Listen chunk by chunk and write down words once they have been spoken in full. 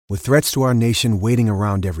With threats to our nation waiting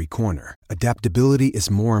around every corner, adaptability is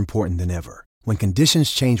more important than ever. When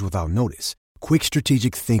conditions change without notice, quick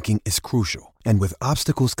strategic thinking is crucial. And with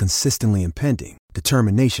obstacles consistently impending,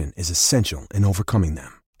 determination is essential in overcoming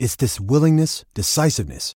them. It's this willingness,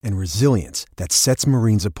 decisiveness, and resilience that sets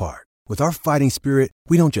Marines apart. With our fighting spirit,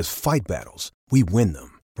 we don't just fight battles, we win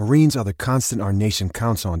them. Marines are the constant our nation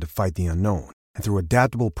counts on to fight the unknown. And through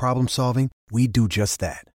adaptable problem solving, we do just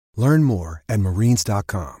that. Learn more at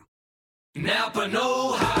marines.com. Napa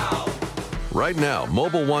know-how. Right now,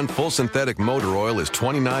 Mobil 1 Full Synthetic Motor Oil is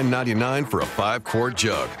 $29.99 for a 5-quart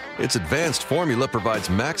jug. Its advanced formula provides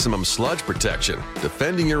maximum sludge protection,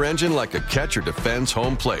 defending your engine like a catcher defends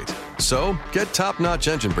home plate. So, get top-notch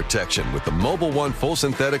engine protection with the Mobil 1 Full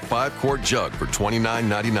Synthetic 5-quart jug for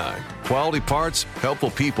 $29.99. Quality parts,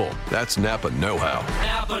 helpful people. That's Napa know-how.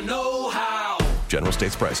 Napa know-how. General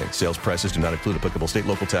States pricing. Sales prices do not include applicable state,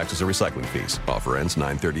 local taxes, or recycling fees. Offer ends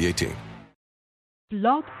 9/30/18.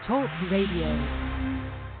 Blog Talk Radio.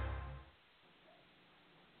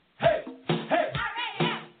 Hey, hey,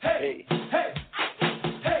 hey,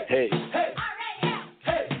 hey, hey,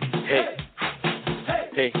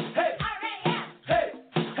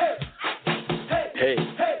 hey,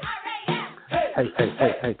 hey,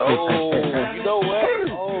 hey, hey. Oh, you know what?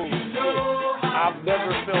 Oh, shit. I've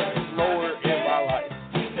never felt slower in my life.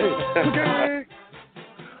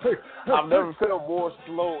 I've never felt more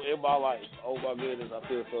slow in my life. Oh my goodness, I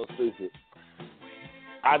feel so stupid.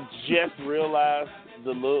 I just realized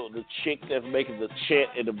the chick that's making the chant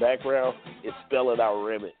in the background is spelling out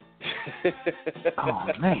Remit. Oh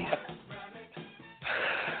man.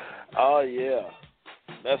 Oh yeah.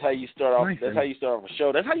 That's how you start off. Nice. That's how you start off a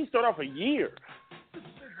show. That's how you start off a year.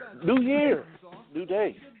 New year, new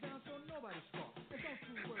day.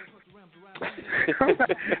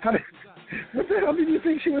 What the hell did you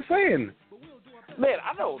think she was saying? Man,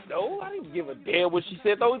 I don't know. I didn't give a damn what she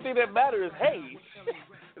said. The only thing that mattered is hey.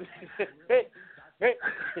 Hey, hey.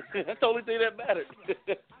 That's the only thing that mattered.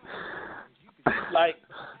 Like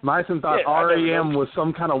Myson thought RAM was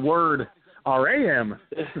some kind of word. RAM.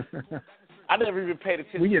 I never even paid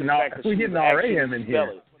attention We to getting the fact that we she getting was RAM in actually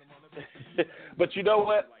here. spelling. But you know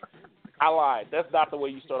what? I lied. That's not the way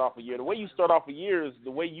you start off a year. The way you start off a year is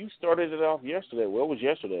the way you started it off yesterday. What was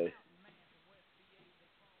yesterday?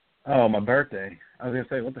 Oh, my birthday. I was going to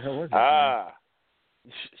say, what the hell was that? Ah.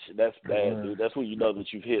 That's bad, dude. That's when you know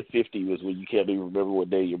that you've hit 50 was when you can't even remember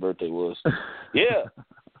what day your birthday was. Yeah.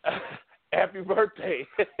 Happy birthday.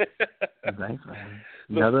 Thanks, man.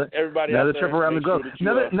 Look, Another trip around the globe.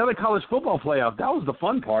 Another college football playoff. That was the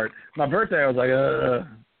fun part. My birthday, I was like,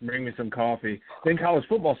 bring me some coffee. Then college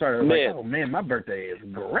football started. I was like, oh, man, my birthday is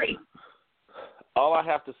great. All I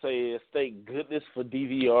have to say is thank goodness for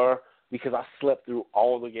DVR because I slept through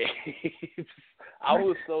all the games. I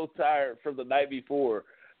was so tired from the night before.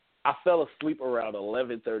 I fell asleep around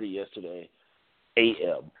 11:30 yesterday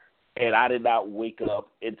a.m., and I did not wake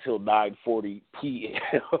up until 9:40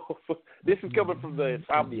 p.m. This is coming from the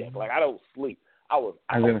insomniac. Like, I don't sleep. I was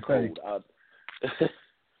cold.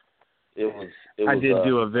 I did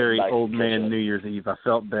do a very nice old man New Year's Eve. I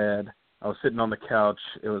felt bad. I was sitting on the couch.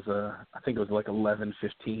 It was I think it was like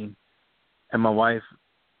 11:15, and my wife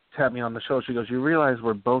tapped me on the shoulder. She goes, "You realize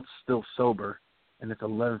we're both still sober, and it's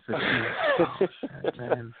 11:15." Oh, shit,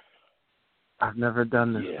 man. I've never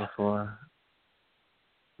done this before.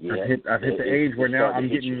 Yeah, I've hit the age where now I'm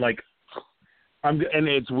getting like, and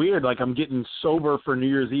it's weird. Like I'm getting sober for New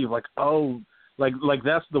Year's Eve. Like like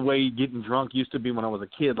that's the way getting drunk used to be when I was a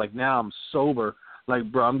kid. Like now I'm sober.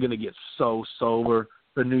 Like bro, I'm gonna get so sober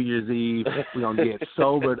for New Year's Eve. We're gonna get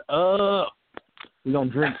sobered up. We're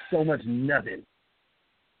gonna drink so much nothing.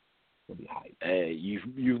 It'll be hype. Hey,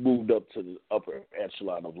 you've moved up to the upper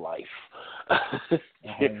echelon of life.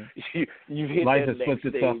 You've hit life that has flipped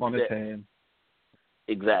next itself stage on its hand.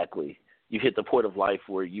 Exactly. You hit the point of life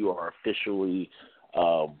where you are officially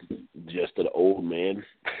just an old man.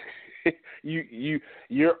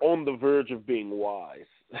 You're on the verge of being wise.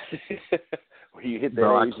 Where you hit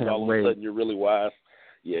that age and all of a sudden you're really wise.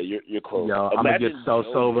 Yeah, you're close. Yo, I'm gonna get so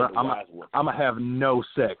sober. I'm gonna have no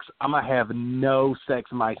sex. I'm gonna have no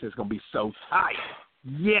sex. My sex gonna be so tight.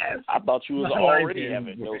 Yes. I thought you was already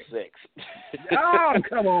having no sex. Oh,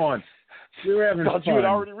 come on. You're having I thought fun. you had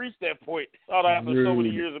already reached that point. I thought after so many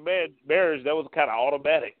years of marriage, that was kind of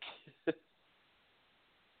automatic.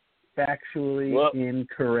 Factually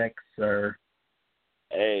incorrect, sir.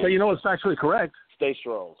 Hey, so you know what's factually correct? Stay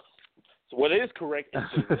strong. So what is correct is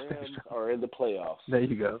the Rams are in the playoffs. There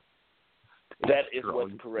you go. That is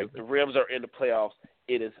what's correct. The Rams are in the playoffs.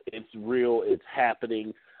 It's real. It's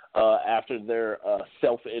happening. after their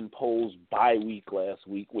self-imposed bye week last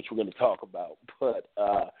week, which we're going to talk about. But,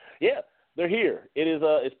 yeah, they're here.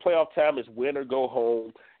 It's playoff time. It's win or go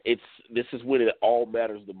home. This is when it all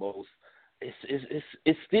matters the most.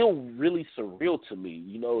 It's still really surreal to me.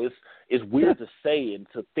 You know, it's weird to say and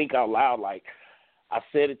to think out loud. Like, I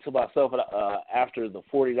said it to myself after the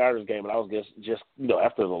 49ers game, and I was just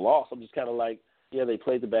after the loss, I'm just kind of like, yeah, they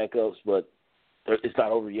played the backups, but it's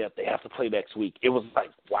not over yet. They have to play next week. It was like,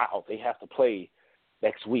 wow, they have to play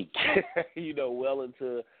next week. Well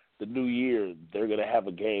into the new year, they're going to have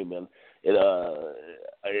a game, and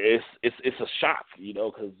it's a shock,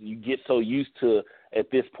 because you get so used to, at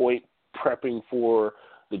this point, prepping for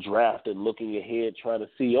the draft and looking ahead, trying to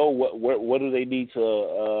see, what do they need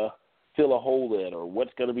to fill a hole in, or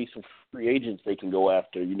what's going to be some free agents they can go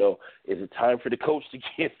after. Is it time for the coach to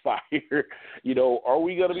get fired? Are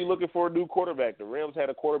we going to be looking for a new quarterback? The Rams had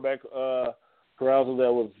a quarterback carousal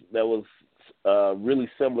that was really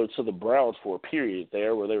similar to the Browns for a period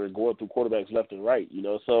there, where they were going through quarterbacks left and right.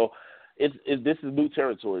 So this is new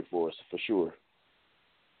territory for us for sure.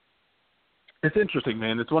 It's interesting,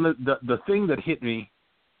 man. It's one of the thing that hit me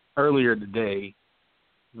earlier today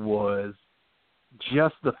was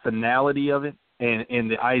just the finality of it,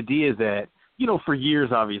 and the idea that, for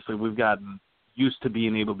years, obviously, we've gotten used to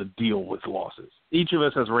being able to deal with losses. Each of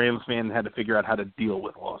us as Rams fans had to figure out how to deal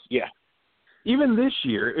with losses. Yeah. Even this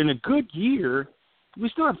year, in a good year, we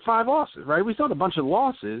still had 5 losses, right? We still had a bunch of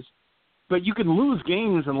losses, but you can lose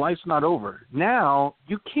games and life's not over. Now,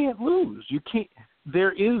 you can't lose. You can't.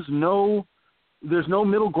 There's no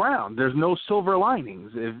middle ground. There's no silver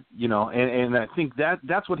linings. And I think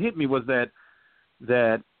that's what hit me was that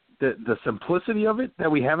the simplicity of it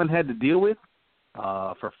that we haven't had to deal with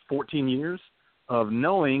for 14 years, of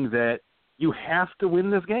knowing that you have to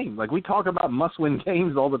win this game. Like, we talk about must-win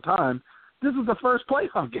games all the time. This is the first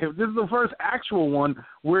playoff game. This is the first actual one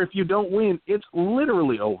where if you don't win, it's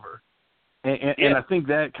literally over. And I think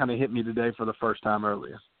that kind of hit me today for the first time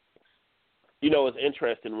earlier. It's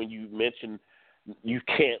interesting when you mention you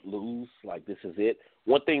can't lose, like this is it.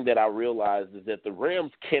 One thing that I realized is that the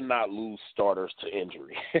Rams cannot lose starters to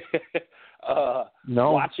injury.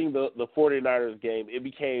 No. Watching the 49ers game, it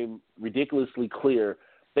became ridiculously clear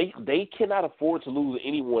they cannot afford to lose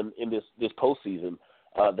anyone in this postseason.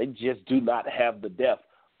 They just do not have the depth,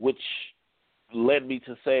 which led me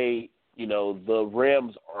to say, the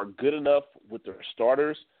Rams are good enough with their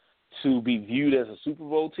starters to be viewed as a Super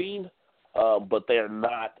Bowl team, but they are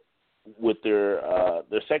not with their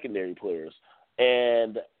secondary players.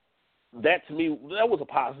 And that, to me, that was a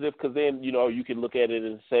positive, because then, you can look at it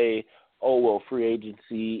and say, oh, well, free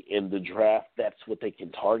agency and the draft, that's what they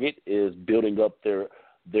can target, is building up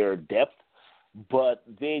their depth. But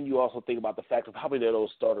then you also think about the fact of how many of those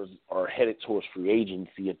starters are headed towards free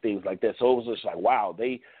agency and things like that. So it was just like, wow,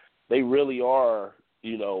 they really are,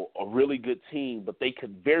 a really good team, but they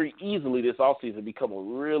could very easily this offseason become a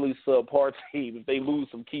really subpar team if they lose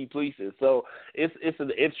some key pieces. So it's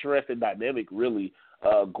an interesting dynamic, really,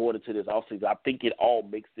 going into this offseason. I think it all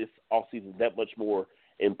makes this offseason that much more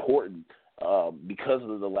important because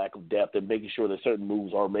of the lack of depth and making sure that certain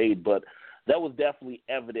moves are made. But that was definitely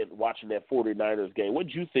evident watching that 49ers game. What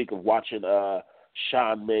did you think of watching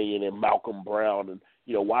Sean Mannion and Malcolm Brown and,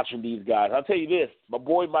 watching these guys? I'll tell you this, my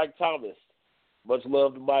boy Mike Thomas, much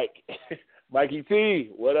love to Mike. Mikey T,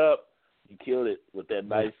 what up? You killed it with that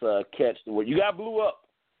nice catch. You got blew up,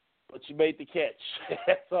 but you made the catch.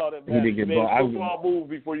 That's all that matters. You made a football move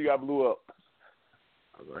before you got blew up.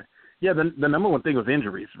 Okay. Yeah, the number one thing was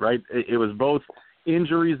injuries, right? It was both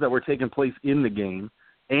injuries that were taking place in the game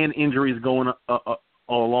and injuries going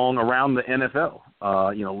along around the NFL.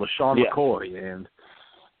 LaShawn McCoy and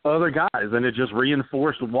other guys, and it just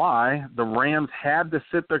reinforced why the Rams had to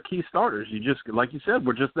sit their key starters. You just, like you said,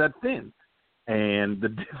 we're just that thin. And the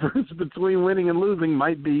difference between winning and losing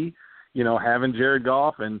might be, having Jared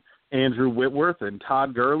Goff and Andrew Whitworth and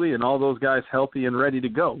Todd Gurley and all those guys healthy and ready to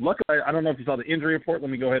go. Luckily, I don't know if you saw the injury report. Let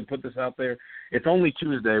me go ahead and put this out there. It's only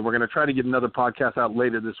Tuesday. We're going to try to get another podcast out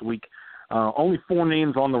later this week. Only 4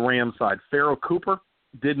 names on the Rams side. Pharaoh Cooper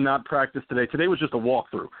did not practice today. Today was just a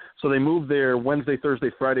walkthrough. So they moved their Wednesday,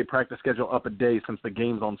 Thursday, Friday practice schedule up a day since the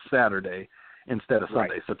game's on Saturday instead of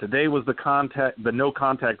Sunday. Right. So today was the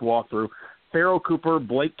no-contact walkthrough. Pharaoh Cooper,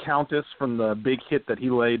 Blake Countess from the big hit that he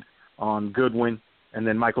laid on Goodwin, and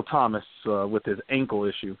then Michael Thomas with his ankle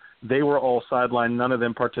issue. They were all sidelined. None of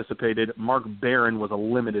them participated. Mark Barron was a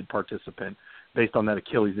limited participant based on that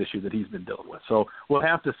Achilles issue that he's been dealing with. So we'll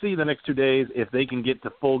have to see the next 2 days if they can get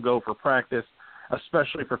to full go for practice,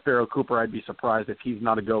 especially for Pharaoh Cooper. I'd be surprised if he's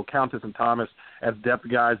not a go. Countess and Thomas, as depth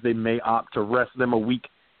guys, they may opt to rest them a week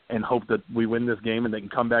and hope that we win this game and they can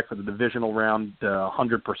come back for the divisional round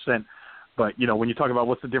 100%. But, when you talk about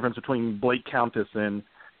what's the difference between Blake Countess and,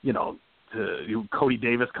 Cody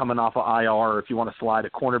Davis coming off of IR, or if you want to slide a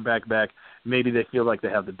cornerback back, maybe they feel like they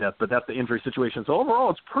have the depth. But that's the injury situation. So overall,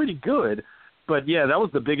 it's pretty good. But, yeah, that was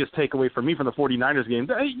the biggest takeaway for me from the 49ers game.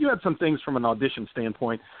 You had some things from an audition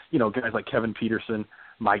standpoint, guys like Kevin Peterson,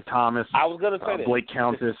 Mike Thomas, I was going to say Blake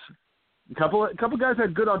Countess. A couple guys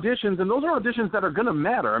had good auditions, and those are auditions that are going to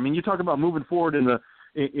matter. I mean, you talk about moving forward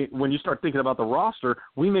when you start thinking about the roster,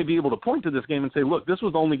 we may be able to point to this game and say, look, this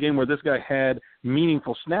was the only game where this guy had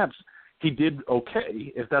meaningful snaps. He did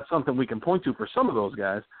okay, if that's something we can point to for some of those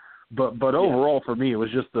guys. But overall, for me, it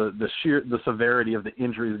was just the severity of the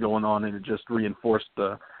injuries going on, and it just reinforced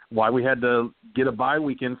why we had to get a bye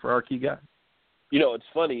weekend for our key guy. It's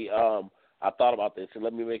funny. I thought about this, and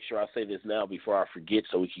let me make sure I say this now before I forget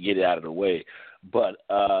so we can get it out of the way. But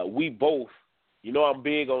we both, I'm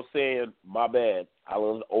big on saying, my bad. I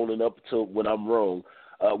love owning up to when I'm wrong.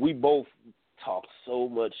 We both talked so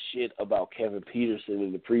much shit about Kevin Peterson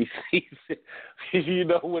in the preseason.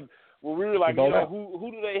 when we were like,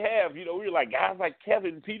 who do they have? We were like, guys like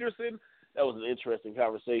Kevin Peterson. That was an interesting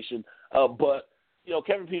conversation. But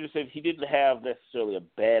Kevin Peterson, he didn't have necessarily a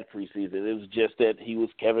bad preseason. It was just that he was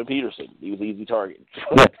Kevin Peterson. He was an easy target.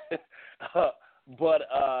 But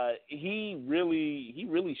he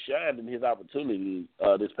really shined in his opportunity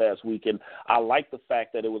this past week. And I like the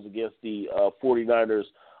fact that it was against the 49ers'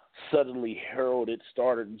 suddenly heralded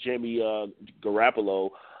starter, Jimmy Garoppolo,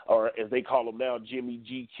 or as they call him now, Jimmy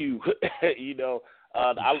GQ.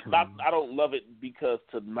 I don't love it because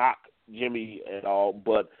to knock Jimmy at all,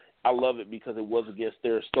 but I love it because it was against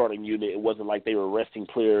their starting unit. It wasn't like they were resting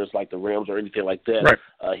players like the Rams or anything like that.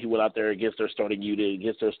 Right. He went out there against their starting unit,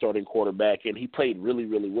 against their starting quarterback, and he played really,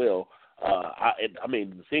 really well.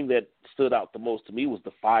 The thing that stood out the most to me was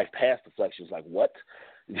the 5 pass deflections. Like, what?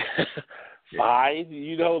 5?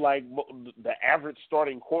 The average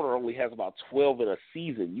starting corner only has about 12 in a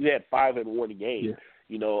season. You had 5 in one game. Yeah.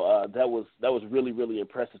 That was really, really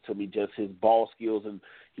impressive to me, just his ball skills, and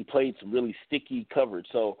he played some really sticky coverage.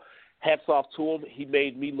 So hats off to him. He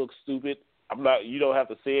made me look stupid. You don't have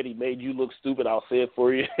to say it. He made you look stupid. I'll say it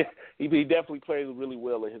for you. he definitely played really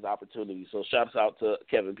well in his opportunity. So shouts out to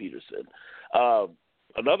Kevin Peterson.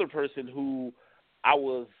 Another person who I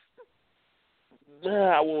won't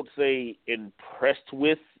say impressed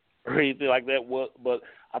with or anything like that, but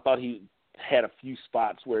I thought he had a few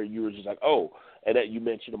spots where you were just like, oh, and that you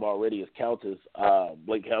mentioned him already as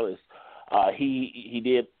Blake Countess. He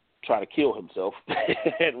did try to kill himself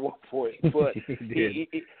at one point, but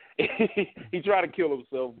he tried to kill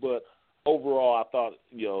himself. But overall, I thought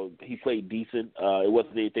he played decent. It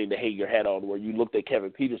wasn't anything to hang your hat on. Where you looked at Kevin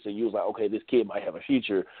Peterson, you was like, okay, this kid might have a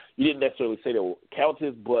future. You didn't necessarily say that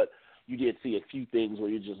Countess, but you did see a few things where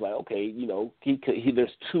you're just like, okay, there's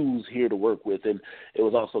tools here to work with, and it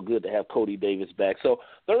was also good to have Cody Davis back. So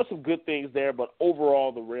there were some good things there, but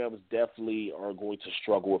overall the Rams definitely are going to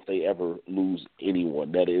struggle if they ever lose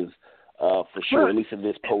anyone. That is for sure, at least in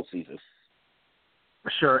this postseason.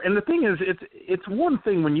 Sure, and the thing is, it's one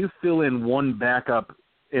thing when you fill in one backup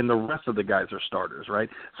and the rest of the guys are starters, right?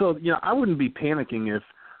 So, I wouldn't be panicking if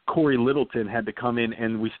Corey Littleton had to come in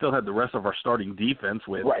and we still had the rest of our starting defense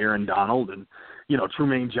with Aaron Donald and,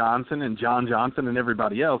 Trumaine Johnson and John Johnson and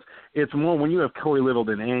everybody else. It's more when you have Corey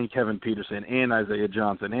Littleton and Kevin Peterson and Isaiah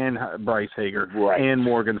Johnson and Bryce Hager and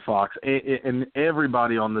Morgan Fox and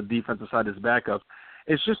everybody on the defensive side is backups.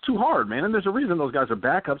 It's just too hard, man. And there's a reason those guys are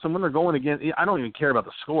backups. And when they're going against, I don't even care about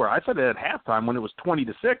the score. I said it at halftime when it was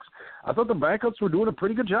 20-6. I thought the backups were doing a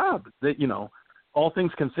pretty good job. That all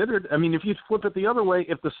things considered, I mean, if you flip it the other way,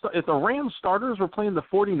 if the Rams starters were playing the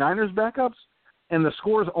 49ers backups and the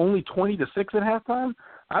score is only 20-6 at halftime,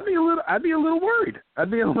 I'd be a little worried.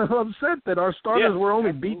 I'd be a little upset that our starters were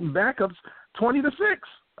only beating backups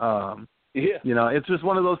 20-6. It's just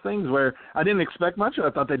one of those things where I didn't expect much. I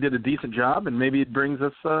thought they did a decent job, and maybe it brings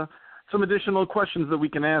us some additional questions that we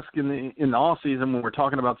can ask in the off season when we're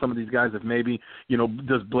talking about some of these guys. If maybe,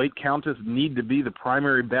 does Blake Countess need to be the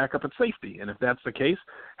primary backup at safety? And if that's the case,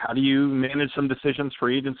 how do you manage some decisions for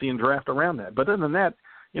agency and draft around that? But other than that,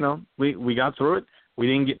 we got through it. We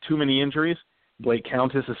didn't get too many injuries. Blake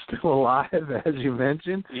Countess is still alive, as you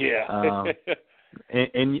mentioned. Yeah.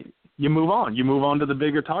 And you move on. You move on to the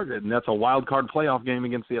bigger target, and that's a wild card playoff game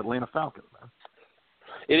against the Atlanta Falcons, man.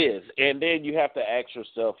 It is. And then you have to ask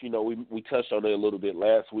yourself, we touched on it a little bit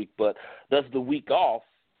last week, but does the week off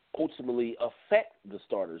ultimately affect the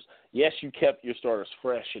starters? Yes, you kept your starters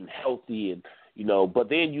fresh and healthy, and but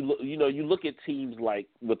then you look at teams like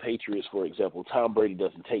the Patriots, for example. Tom Brady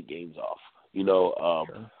doesn't take games off.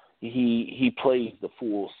 Sure. he plays the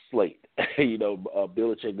full slate.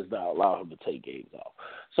 Belichick does not allow him to take games off.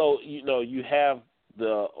 So, you have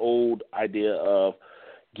the old idea of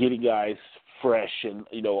getting guys fresh and,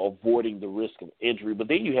 avoiding the risk of injury. But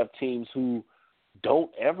then you have teams who don't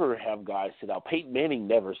ever have guys sit out. Peyton Manning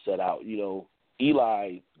never sat out.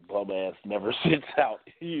 Eli bum-ass never sits out.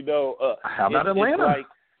 How about Atlanta?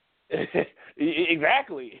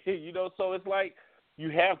 Exactly. So it's like you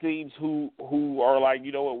have teams who are like,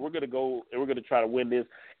 we're going to go and we're going to try to win this.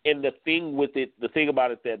 And the thing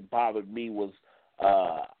about it that bothered me was,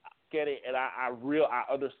 get it, and I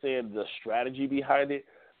understand the strategy behind it,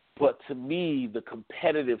 but to me, the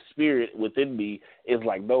competitive spirit within me is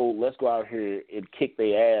like, no, let's go out here and kick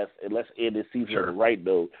their ass, and let's end this season on the right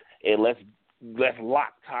note, and let's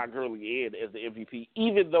lock Todd Gurley in as the MVP,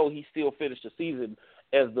 even though he still finished the season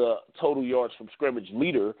as the total yards from scrimmage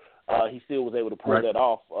leader. He still was able to pull that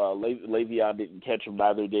off. Le'Veon didn't catch him,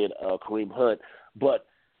 neither did Kareem Hunt. But,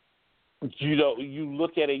 you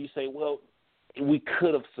look at it and you say, well, we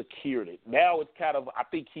could have secured it. Now it's kind of, I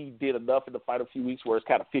think he did enough in the final few weeks where it's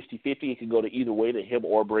kind of 50-50. It can go to either way, to him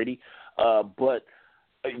or Brady. But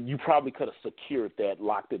you probably could have secured that,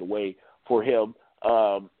 locked it away for him.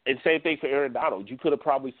 And same thing for Aaron Donald. You could have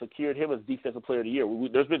probably secured him as Defensive Player of the Year.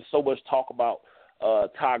 There's been so much talk about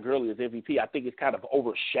Todd Gurley as MVP. I think it's kind of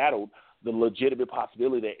overshadowed the legitimate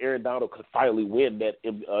possibility that Aaron Donald could finally win that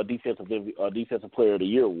Defensive Player of the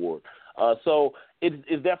Year award. So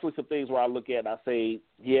it's definitely some things where I look at and I say,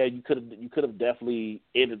 yeah, you could have definitely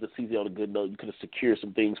ended the season on a good note. You could have secured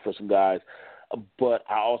some things for some guys, but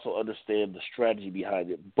I also understand the strategy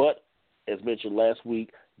behind it. But as mentioned last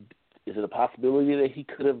week, is it a possibility that he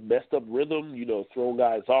could have messed up rhythm, thrown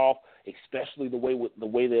guys off, especially the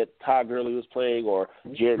way that Todd Gurley was playing, or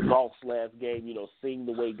Jared Goff's last game, seeing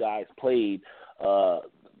the way guys played?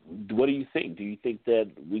 What do you think? Do you think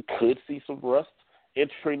that we could see some rust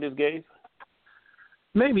entering this game?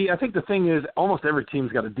 Maybe. I think the thing is almost every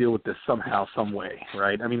team's got to deal with this somehow, some way,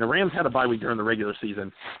 right? I mean, the Rams had a bye week during the regular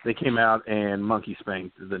season. They came out and monkey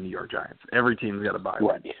spanked the New York Giants. Every team's got a bye week.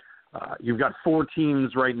 Right. You've got 4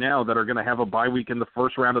 teams right now that are going to have a bye week in the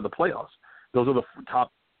first round of the playoffs. Those are the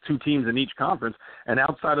top 2 teams in each conference. And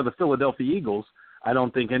outside of the Philadelphia Eagles, I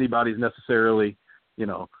don't think anybody's necessarily,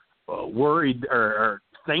 worried or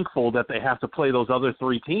thankful that they have to play those other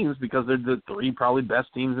 3 teams, because they're the 3 probably best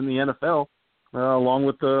teams in the NFL, along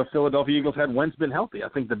with the Philadelphia Eagles had Wentz been healthy. I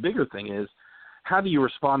think the bigger thing is, how do you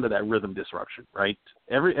respond to that rhythm disruption, right?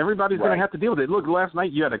 Everybody's going to have to deal with it. Look, last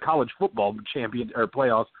night you had a college football champion or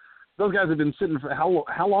playoffs. Those guys have been sitting for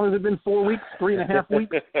how long has it been? 4 weeks, 3.5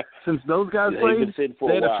 weeks since those guys played.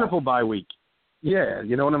 They had a triple bye week. Yeah,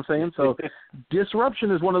 you know what I'm saying? So disruption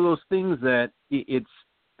is one of those things that it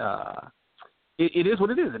is what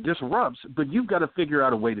it is. It disrupts, but you've got to figure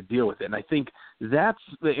out a way to deal with it. And I think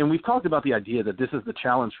and we've talked about the idea that this is the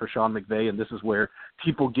challenge for Sean McVay, and this is where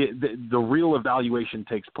people get the real evaluation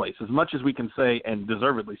takes place. As much as we can say, and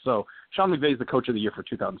deservedly so, Sean McVay is the coach of the year for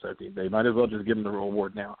 2017. They might as well just give him the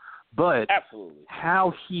award now. But absolutely,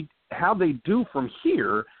 how they do from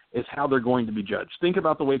here is how they're going to be judged. Think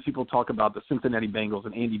about the way people talk about the Cincinnati Bengals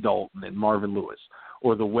and Andy Dalton and Marvin Lewis,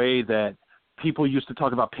 or the way that people used to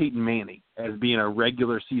talk about Peyton Manning as being a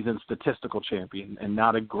regular season statistical champion and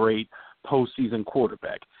not a great postseason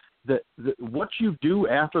quarterback. What you do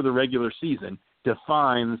after the regular season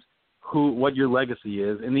defines what your legacy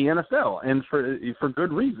is in the NFL, and for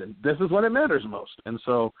good reason. This is when it matters most. And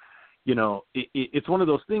so, it's one of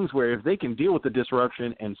those things where if they can deal with the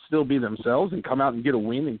disruption and still be themselves and come out and get a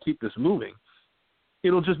win and keep this moving,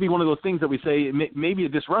 it'll just be one of those things that we say maybe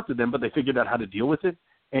it disrupted them, but they figured out how to deal with it.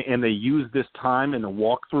 And they use this time and the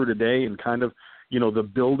walk through today and kind of, the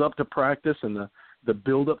build up to practice and the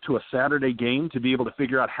build up to a Saturday game to be able to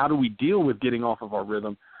figure out how do we deal with getting off of our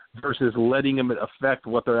rhythm versus letting them affect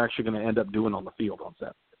what they're actually going to end up doing on the field on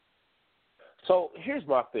Saturday. So here's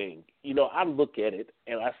my thing. I look at it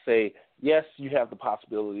and I say, yes, you have the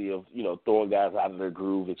possibility of, throwing guys out of their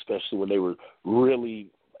groove, especially when they were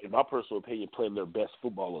really, in my personal opinion, playing their best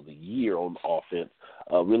football of the year on offense,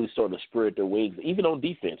 really starting to spread their wings. Even on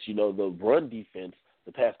defense, the run defense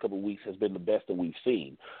the past couple of weeks has been the best that we've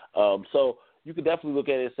seen. So you can definitely look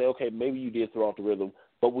at it and say, okay, maybe you did throw off the rhythm.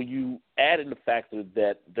 But when you add in the factor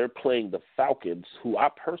that they're playing the Falcons, who I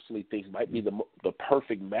personally think might be the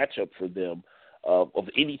perfect matchup for them of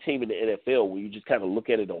any team in the NFL, where you just kind of look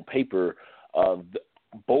at it on paper,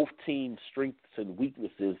 both teams' strengths and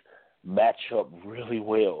weaknesses match up really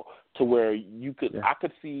well to where you could I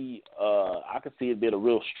could see it being a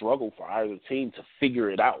real struggle for either team to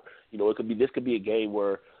figure it out. This could be a game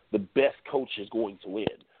where the best coach is going to win.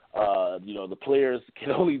 The players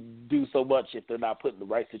can only do so much if they're not put in the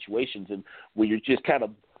right situations, and when you're just kind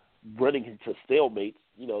of running into stalemates,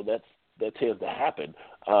 that tends to happen.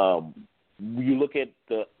 You look at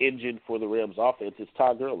the engine for the Rams offense, it's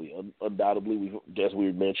Todd Gurley. Undoubtedly, as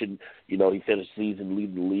we mentioned, he finished the season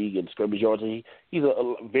leading the league in scrimmage yards, and he's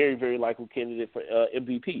a very, very likely candidate for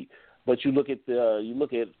MVP. But you look at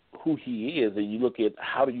who he is, and you look at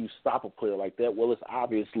how do you stop a player like that? Well, it's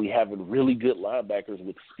obviously having really good linebackers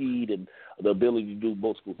with speed and the ability to do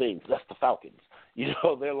multiple things. That's the Falcons.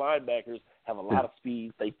 Their linebackers have a lot of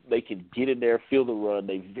speed. They can get in there, feel the run.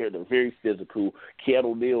 They're very physical.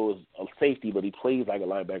 Keanu Neal is a safety, but he plays like a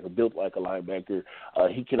linebacker, built like a linebacker.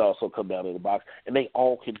 He can also come down in the box, and they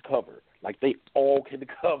all can cover. They all can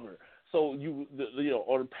cover. So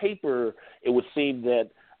on paper, it would seem that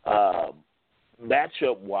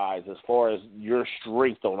matchup-wise, as far as your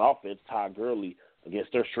strength on offense, Todd Gurley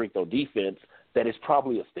against their strength on defense, that is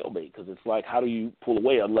probably a stalemate because it's like, how do you pull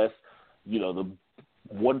away unless the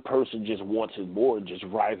one person just wants it more and just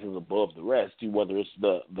rises above the rest, whether it's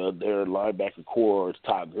their linebacker core or it's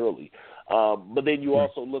Todd Gurley. But then you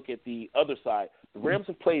also look at the other side. The Rams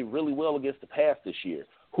have played really well against the pass this year.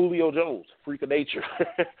 Julio Jones, freak of nature.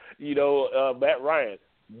 Matt Ryan,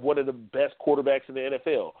 one of the best quarterbacks in the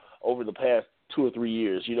NFL over the past 2 or 3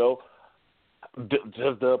 years.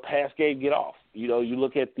 Does the pass game get off? You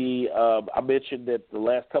look at I mentioned that the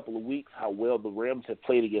last couple of weeks how well the Rams have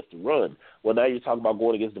played against the run. Well, now you're talking about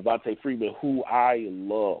going against Devontae Freeman, who I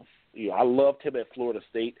love. I loved him at Florida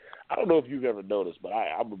State. I don't know if you've ever noticed, but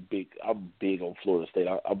I'm big on Florida State.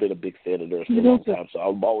 I've been a big fan of theirs for a long time. So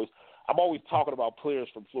I'm always talking about players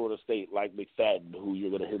from Florida State like McFadden, who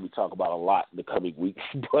you're going to hear me talk about a lot in the coming weeks.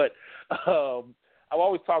 But I'm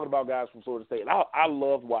always talking about guys from Florida State. And I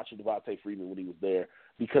loved watching Devontae Freeman when he was there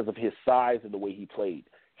because of his size and the way he played.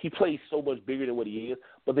 He plays so much bigger than what he is,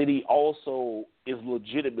 but then he also is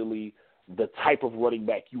legitimately the type of running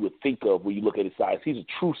back you would think of when you look at his size. He's a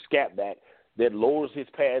true scat back that lowers his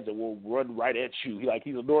pads and will run right at you.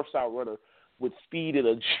 He's a north-south runner with speed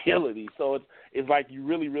and agility. So it's like you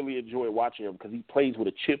really, really enjoy watching him because he plays with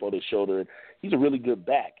a chip on his shoulder, and he's a really good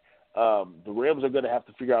back. The Rams are going to have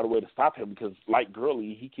to figure out a way to stop him because, like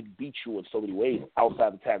Gurley, he can beat you in so many ways,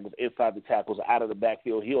 outside the tackles, inside the tackles, out of the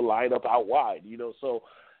backfield. He'll line up out wide, So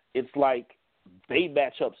it's like they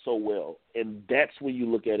match up so well, and that's when you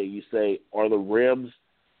look at it, you say, are the Rams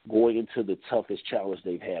going into the toughest challenge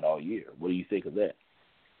they've had all year? What do you think of that?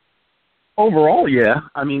 Overall, yeah.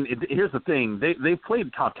 I mean, here's the thing. They've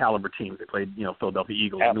played top caliber teams. They played, Philadelphia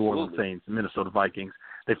Eagles, Absolutely. New Orleans Saints, Minnesota Vikings.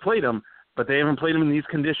 They've played them, but they haven't played them in these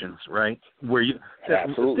conditions, right? Where you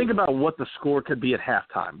think about what the score could be at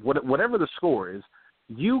halftime. Whatever the score is,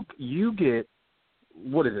 you get,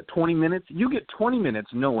 20 minutes? You get 20 minutes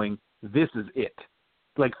knowing this is it.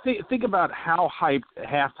 Think about how hyped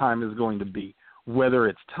halftime is going to be, whether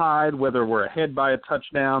it's tied, whether we're ahead by a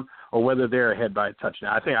touchdown, or whether they're ahead by a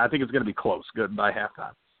touchdown. I think it's going to be close, good by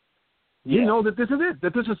halftime. You know that this is it,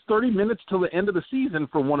 that this is 30 minutes till the end of the season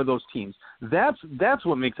for one of those teams. That's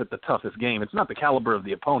what makes it the toughest game. It's not the caliber of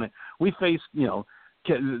the opponent. We faced,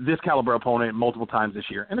 this caliber opponent multiple times this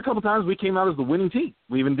year, and a couple times we came out as the winning team.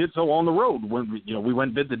 We even did so on the road when we went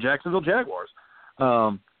and beat the Jacksonville Jaguars.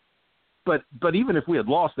 But even if we had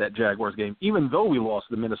lost that Jaguars game, even though we lost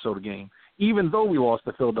the Minnesota game, even though we lost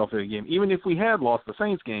the Philadelphia game, even if we had lost the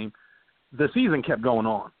Saints game, the season kept going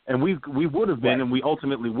on, and we would have been, and we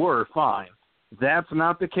ultimately were fine. That's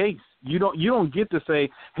not the case. You don't get to say,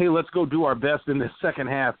 hey, let's go do our best in this second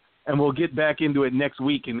half, and we'll get back into it next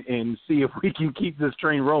week and see if we can keep this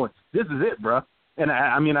train rolling. This is it, bro. And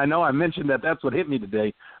I know I mentioned that's what hit me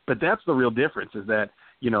today, but that's the real difference is that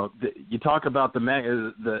you talk about the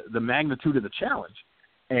magnitude of the challenge,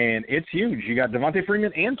 and it's huge. You got Devontae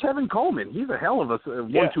Freeman and Tevin Coleman. He's a hell of a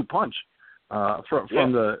 1-2 punch.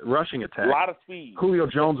 From the rushing attack. A lot of speed. Julio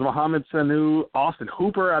Jones, Mohamed Sanu, Austin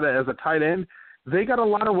Hooper as a tight end. They got a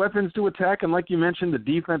lot of weapons to attack, and like you mentioned, the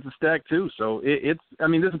defense is stacked too. So this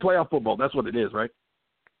is playoff football. That's what it is, right?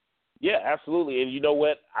 Yeah, absolutely. And you know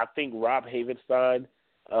what? I think Rob Havenstein,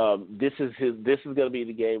 this is going to be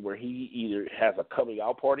the game where he either has a coming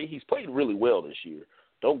out party. He's played really well this year.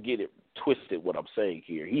 Don't get it twisted what I'm saying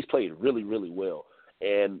here. He's played really, really well.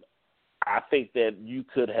 And I think that you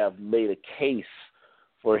could have made a case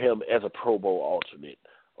for him as a Pro Bowl alternate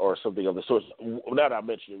or something of the sort. Now that I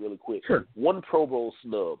mention it really quick, sure. One Pro Bowl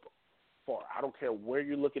snub. I don't care where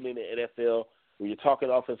you're looking in the NFL, when you're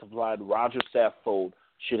talking offensive line, Roger Saffold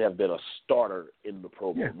should have been a starter in the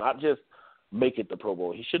Pro Bowl, not just make it the Pro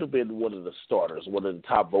Bowl. He should have been one of the starters, one of the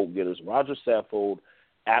top vote getters. Roger Saffold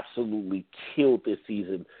absolutely killed this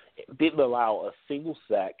season, didn't allow a single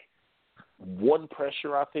sack, one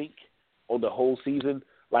pressure, I think, on the whole season.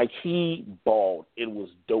 Like, he balled and was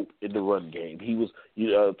dope in the run game. He was,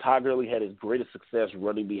 Todd Gurley had his greatest success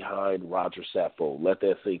running behind Roger Saffold. Let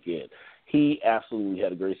that sink in. He absolutely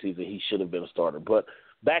had a great season. He should have been a starter. But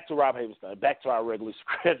back to Rob Havenstein, back to our regular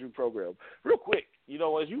graduate program. Real quick,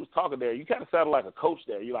 as you was talking there, you kind of sounded like a coach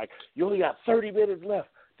there. You're like, you only got 30 minutes left.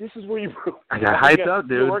 This is where you – I got hyped up,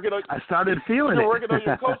 dude. I started feeling it. You're working on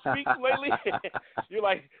your coach speak lately? You're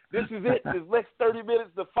like, this is it. This next 30 minutes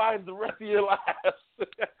defines the rest of your lives.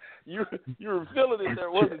 You were feeling it there,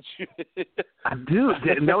 wasn't you? Dude,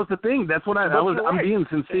 that was the thing. That's what I'm being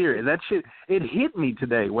sincere. That shit, it hit me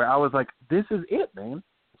today where I was like, this is it, man.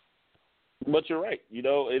 But you're right.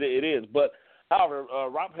 It is. But, however,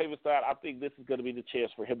 Rob Havenstein, I think this is going to be the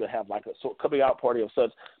chance for him to have like a coming out party of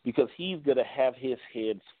such, because he's going to have his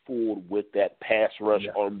hands full with that pass rush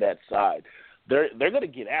on that side. They're going to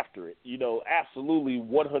get after it. Absolutely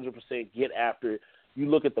 100% get after it. You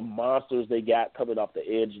look at the monsters they got coming off the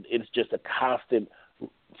edge, and it's just a constant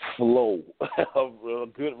flow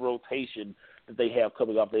of good rotation that they have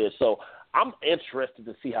coming off the edge. So I'm interested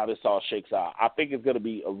to see how this all shakes out. I think it's going to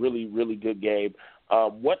be a really, really good game.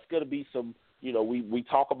 What's going to be some, we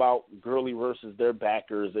talk about Gurley versus their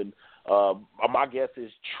backers, and my guess is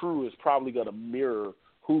True is probably going to mirror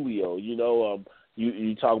Julio.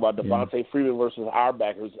 You talk about Devontae Freeman versus our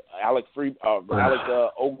backers. Alec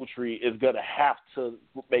Ogletree is going to have to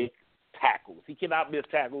make tackles. He cannot miss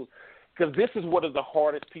tackles, because this is one of the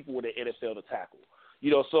hardest people in the NFL to tackle.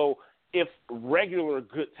 So if regular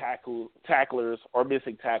good tacklers are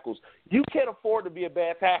missing tackles, you can't afford to be a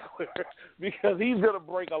bad tackler because he's going to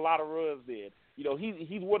break a lot of runs in.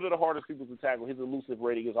 He's one of the hardest people to tackle. His elusive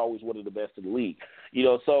rating is always one of the best in the league.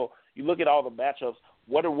 So you look at all the matchups.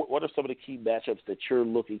 What are some of the key matchups that you're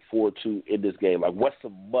looking forward to in this game? Like, what's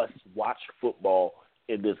some must-watch football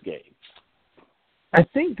in this game? I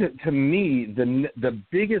think that, to me, the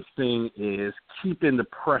biggest thing is keeping the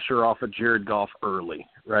pressure off of Jared Goff early,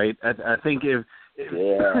 right? I think if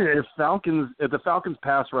the Falcons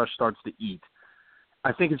pass rush starts to eat,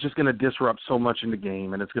 I think it's just going to disrupt so much in the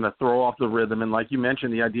game, and it's going to throw off the rhythm. And like you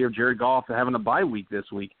mentioned, the idea of Jared Goff having a bye week this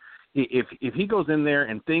week, if he goes in there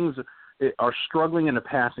and things are struggling in the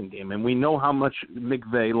passing game, and we know how much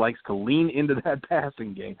McVay likes to lean into that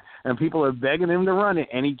passing game, and people are begging him to run it,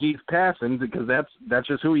 and he keeps passing because that's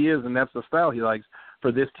just who he is, and that's the style he likes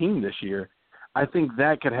for this team this year. I think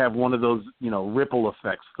that could have one of those, ripple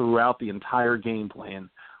effects throughout the entire game plan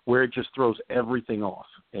where it just throws everything off.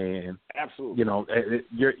 And absolutely,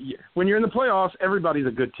 when you're in the playoffs, everybody's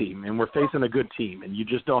a good team, and we're facing a good team, and you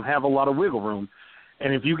just don't have a lot of wiggle room.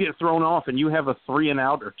 And if you get thrown off and you have a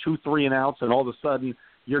 3-and-out or 2 3-and-outs, and all of a sudden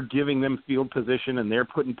you're giving them field position and they're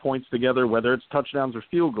putting points together, whether it's touchdowns or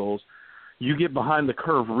field goals, you get behind the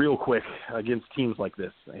curve real quick against teams like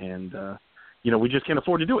this. And, we just can't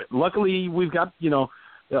afford to do it. Luckily, we've got,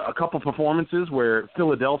 a couple performances where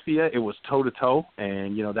Philadelphia, it was toe-to-toe,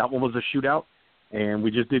 and, that one was a shootout, and we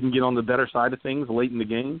just didn't get on the better side of things late in the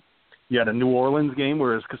game. You had a New Orleans game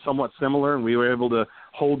where it was somewhat similar, and we were able to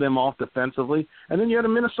hold them off defensively. And then you had a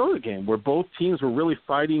Minnesota game where both teams were really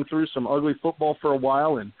fighting through some ugly football for a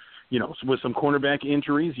while, and, with some cornerback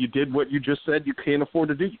injuries, you did what you just said you can't afford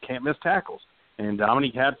to do. You can't miss tackles. And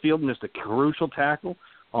Dominique Hatfield missed a crucial tackle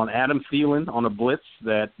on Adam Thielen on a blitz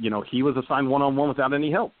that, he was assigned one-on-one without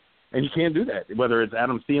any help. And you can't do that, whether it's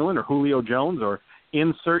Adam Thielen or Julio Jones or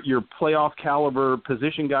insert your playoff caliber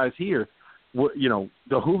position guys here. The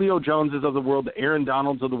Julio Joneses of the world, the Aaron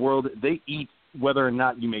Donalds of the world, they eat whether or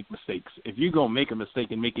not you make mistakes. If you go make a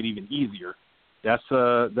mistake and make it even easier, that's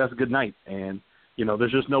a good night. And,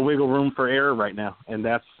 there's just no wiggle room for error right now. And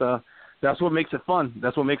that's what makes it fun.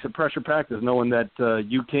 That's what makes it pressure-packed, is knowing that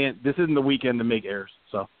this isn't the weekend to make errors.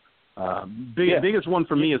 So biggest one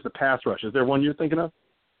for me is the pass rush. Is there one you're thinking of?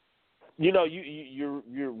 You're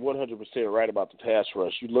 100% right about the pass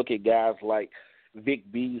rush. You look at guys like Vic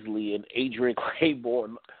Beasley and Adrian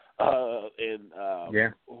Claiborne, who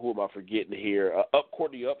am I forgetting here?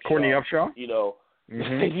 Courtney Upshaw. Courtney Upshaw.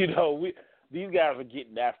 These guys are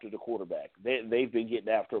getting after the quarterback. They've been getting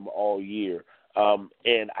after him all year.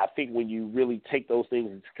 And I think when you really take those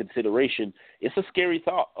things into consideration, it's a scary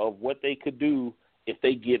thought of what they could do if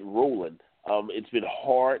they get rolling. It's been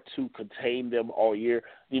hard to contain them all year.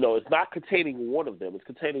 It's not containing one of them. It's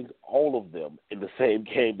containing all of them in the same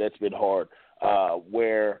game. That's been hard.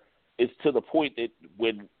 Where it's to the point that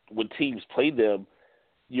when teams play them,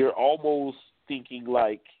 you're almost thinking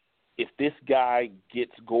like, if this guy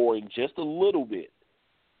gets going just a little bit,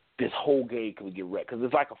 this whole game could get wrecked because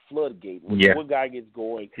it's like a floodgate. When one guy gets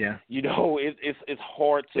going, you know, it's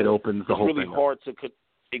hard to. It opens the whole thing. It's really hard to.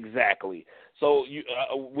 Exactly. So you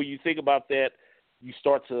when you think about that, you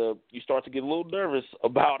start to get a little nervous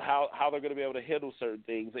about how they're going to be able to handle certain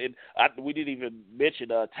things. And we didn't even mention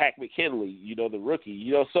Tack McKinley, you know, the rookie.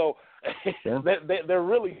 You know, so they're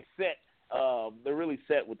really set. They're really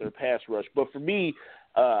set with their pass rush. But for me,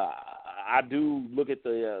 I do look at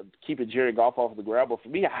the keeping Jared Goff off the ground. But for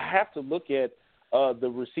me, I have to look at the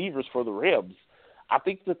receivers for the Rams. I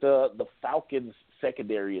think that the Falcons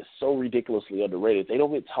secondary is so ridiculously underrated. They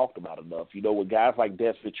don't get talked about enough. You know, with guys like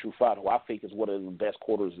Desmond Trufant, who I think is one of the best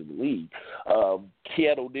corners in the league,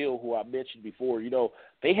 Keanu O'Neal, who I mentioned before, you know,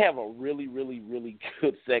 they have a really, really, really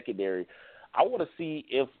good secondary. I want to see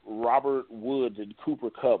if Robert Woods and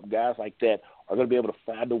Cooper Kupp, guys like that, are going to be able to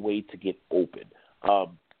find a way to get open.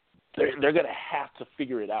 They're going to have to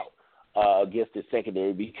figure it out against the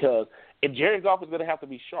secondary and Jared Goff is going to have to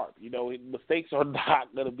be sharp. You know, mistakes are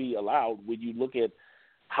not going to be allowed when you look at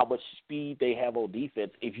how much speed they have on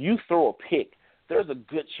defense. If you throw a pick, there's a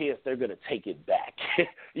good chance they're going to take it back.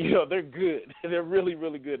 You know, they're good. They're really,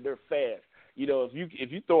 really good. They're fast. You know,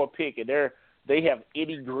 if you throw a pick and they have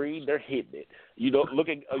Eddie Green, they're hitting it. You know,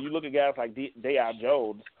 you look at guys like Deion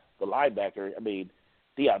Jones, the linebacker. I mean,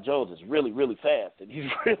 Deion Jones is really, really fast, and he's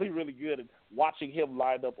really, really good. And watching him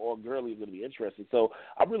line up on Gurley is going to be interesting. So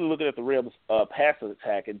I'm really looking at the Rams' passing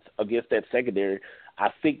attack against that secondary. I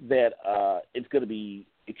think that it's going to be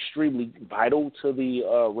extremely vital to the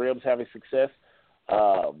Rams having success.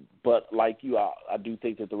 But like you, I do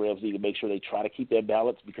think that the Rams need to make sure they try to keep that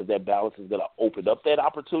balance because that balance is going to open up that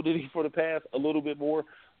opportunity for the pass a little bit more.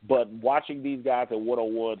 But watching these guys at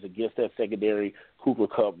one-on-ones against that secondary, Cooper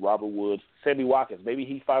Kupp, Robert Woods, Sammy Watkins, maybe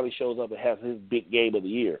he finally shows up and has his big game of the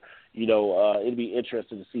year. You know, it'd be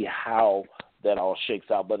interesting to see how that all shakes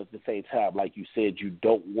out. But at the same time, like you said, you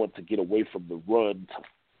don't want to get away from the run to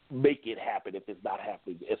make it happen if it's not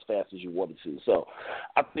happening as fast as you want it to. So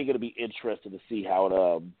I think it'll be interesting to see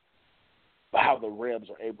how the Rams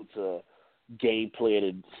are able to game plan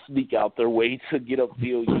and sneak out their way to get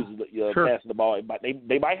upfield using passing the ball.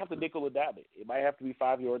 They might have to nickel and dime it. It might have to be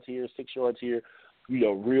 5 yards here, 6 yards here. You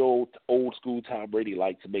know, real old school Tom Brady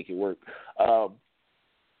like to make it work.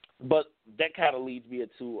 But that kind of leads me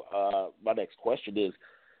into my next question is,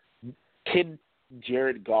 can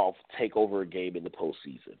Jared Goff take over a game in the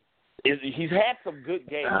postseason? He's had some good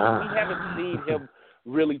games. We haven't seen him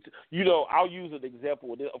really, you know, I'll use an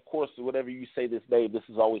example. Of course, whenever you say this name, this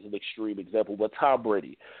is always an extreme example. But Tom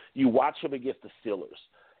Brady, you watch him against the Steelers,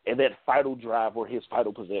 and that final drive or his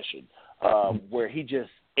final possession, where he just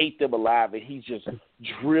ate them alive, and he's just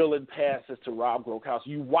drilling passes to Rob Gronkowski.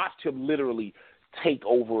 You watched him literally take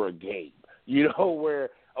over a game, you know, where,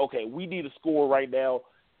 okay, we need a score right now,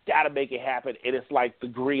 got to make it happen, and it's like the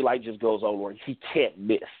green light just goes on where he can't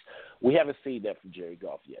miss. We haven't seen that from Jared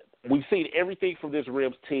Goff yet. We've seen everything from this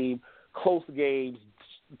Rams team, close games,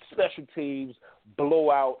 special teams,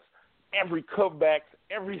 blowouts, every comeback,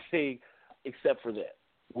 everything except for that.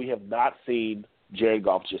 We have not seen Jared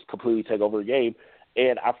Goff just completely take over a game,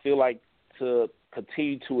 and I feel like to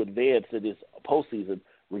continue to advance in this postseason,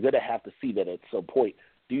 we're going to have to see that at some point.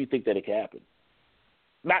 Do you think that it can happen?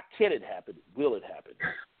 Not can it happen, will it happen?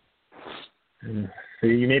 So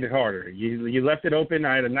you made it harder. You left it open.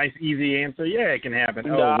 I had a nice, easy answer. Yeah, it can happen.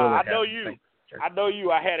 I know you. I know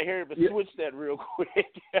you. I had to hear it, but switch that real quick.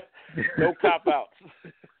 No cop-outs.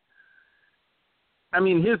 I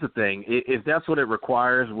mean, here's the thing. If that's what it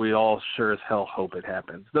requires, we all sure as hell hope it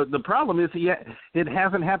happens. The problem is it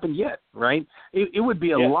hasn't happened yet, right? It would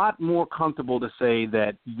be a lot more comfortable to say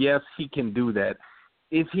that, yes, he can do that.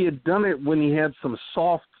 If he had done it when he had some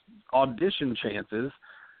soft audition chances,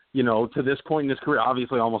 you know, to this point in his career,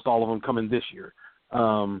 obviously almost all of them coming this year.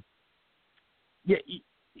 The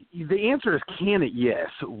answer is, can it? Yes.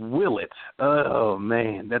 Will it? Oh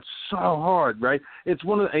man, that's so hard, right? It's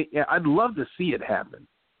I'd love to see it happen,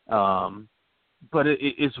 but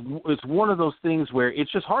it's one of those things where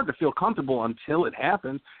it's just hard to feel comfortable until it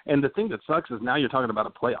happens. And the thing that sucks is now you're talking about a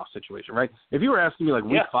playoff situation, right? If you were asking me like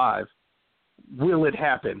week 5, will it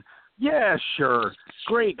happen? Yeah, sure.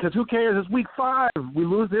 Great, because who cares? It's week 5. We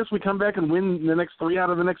lose this, we come back and win the next 3 out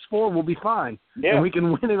of the next 4, we'll be fine. Yeah. And we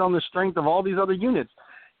can win it on the strength of all these other units.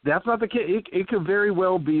 That's not the case. It could very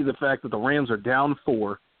well be the fact that the Rams are down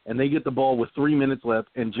 4 and they get the ball with 3 minutes left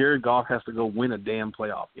and Jared Goff has to go win a damn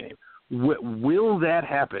playoff game. Will that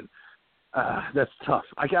happen? That's tough.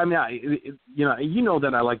 You know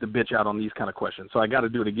that I like to bitch out on these kind of questions, so I got to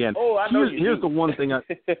do it again. Oh, I know here's the one thing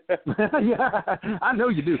yeah, I know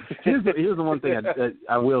you do. Here's the one thing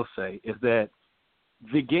I will say is that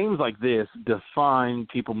the games like this define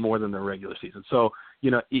people more than the regular season. So,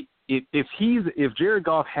 if Jared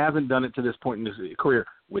Goff hasn't done it to this point in his career,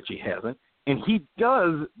 which he hasn't, and he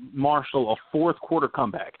does marshal a fourth quarter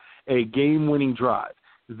comeback, a game-winning drive,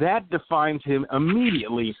 that defines him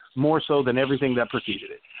immediately more so than everything that preceded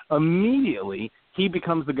it. Immediately, he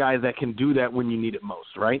becomes the guy that can do that when you need it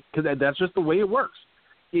most, right? Because that's just the way it works.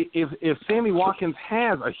 If Sammy Watkins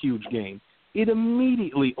has a huge game, it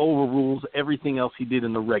immediately overrules everything else he did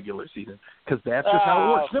in the regular season, because that's just how it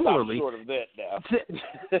works. Similarly, short of that now.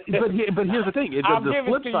 but here's the thing: the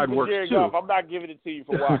flip side works Jared too. Goff. I'm not giving it to you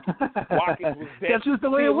for Watkins. Watkins was that's just the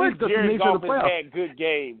way it works. That's the nature of the playoffs. Had good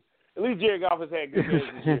games. At least Jared Goff has had good games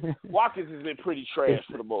this year. Watkins has been pretty trash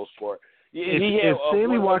for the most part. If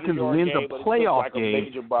Sammy Watkins wins a playoff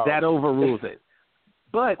game, that overrules it.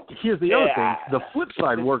 But here's the other thing: the flip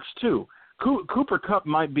side works too. Cooper Kupp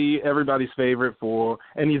might be everybody's favorite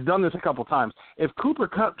and he's done this a couple times. If Cooper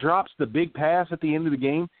Kupp drops the big pass at the end of the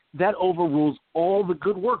game, that overrules all the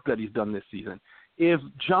good work that he's done this season. If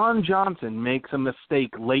John Johnson makes a mistake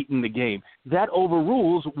late in the game, that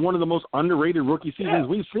overrules one of the most underrated rookie seasons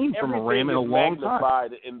we've seen from a Ram in a long time.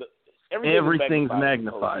 Everything's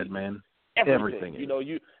magnified, man. Everything.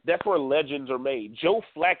 That's where legends are made. Joe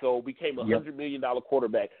Flacco became a $100 million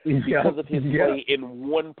quarterback because of his play in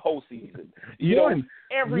one postseason.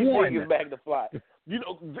 Everything is magnified.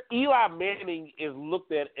 Eli Manning is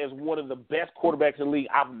looked at as one of the best quarterbacks in the league.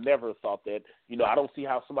 I've never thought that. I don't see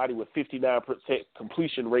how somebody with 59%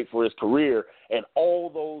 completion rate for his career and all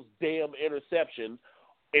those damn interceptions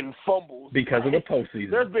and fumbles. Because of the postseason.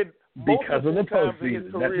 There's been because of the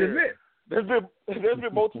postseason. That's just it. There's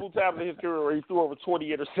been multiple times in his career where he threw over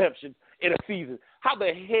 20 interceptions in a season. How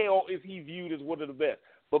the hell is he viewed as one of the best?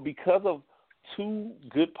 But because of two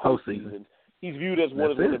good postseasons, he's viewed as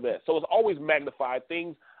one of the best. So it's always magnified.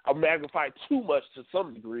 Things are magnified too much to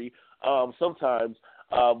some degree. Sometimes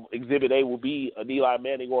Exhibit A will be an Eli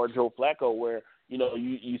Manning or a Joe Flacco where,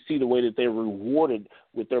 you see the way that they're rewarded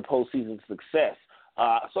with their postseason success.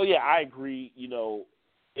 I agree.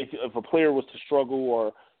 If a player was to struggle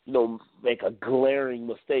or make a glaring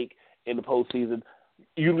mistake in the postseason,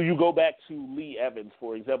 you go back to Lee Evans,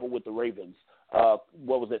 for example, with the Ravens.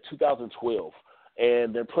 What was that, 2012?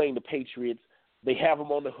 And they're playing the Patriots. They have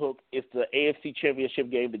him on the hook. It's the AFC Championship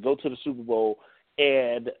game to go to the Super Bowl,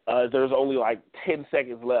 and there's only like 10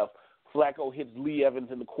 seconds left. Flacco hits Lee Evans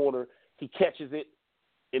in the corner. He catches it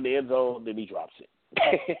in the end zone, then he drops it.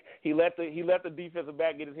 he let the defensive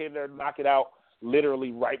back get his hand there and knock it out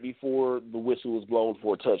literally right before the whistle was blown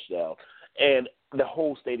for a touchdown. And the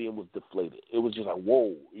whole stadium was deflated. It was just like,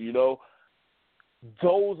 whoa, Lee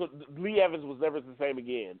Evans was never the same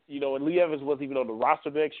again. And Lee Evans wasn't even on the roster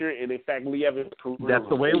next year. And, in fact, Lee Evans' career that's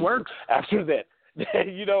the way it works. After that. And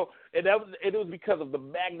it was because of the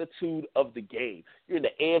magnitude of the game. You're in the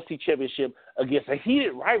AFC Championship against a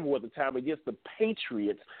heated rival at the time, against the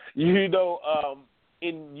Patriots,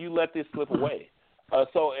 and you let this slip away.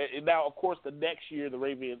 So now, of course, the next year the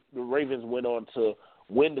Ravens went on to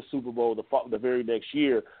win the Super Bowl the very next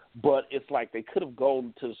year, but it's like they could have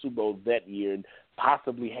gone to the Super Bowl that year and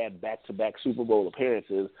possibly had back-to-back Super Bowl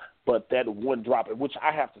appearances, but that one drop, which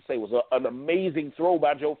I have to say was an amazing throw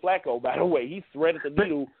by Joe Flacco, by the way. He threaded the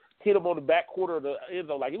needle, hit him on the back quarter of the end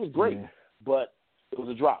zone. Like, it was great, but it was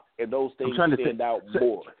a drop, and those things stand out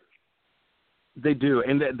more. They do,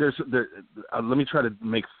 and let me try to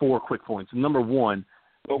make 4 quick points. Number one,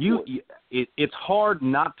 it's hard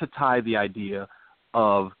not to tie the idea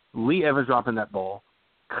of Lee Evans dropping that ball,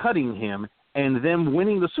 cutting him, and then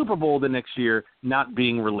winning the Super Bowl the next year not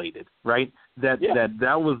being related, right? That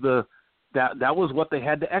was what they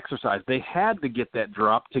had to exercise. They had to get that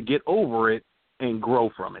drop to get over it and grow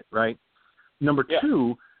from it, right? Number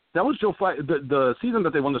two, that was Joe Flacco. The season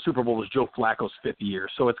that they won the Super Bowl was Joe Flacco's 5th year,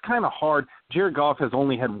 so it's kind of hard. Jared Goff has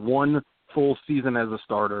only had one full season as a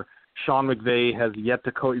starter. Sean McVay has yet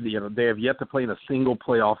to they have yet to play in a single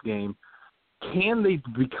playoff game. Can they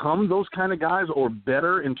become those kind of guys or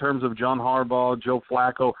better in terms of John Harbaugh, Joe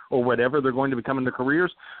Flacco, or whatever they're going to become in their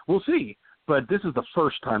careers? We'll see. But this is the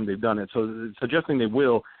first time they've done it, so suggesting they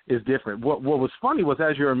will is different. What was funny was,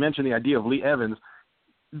 as you were mentioning the idea of Lee Evans,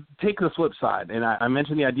 take the flip side, and I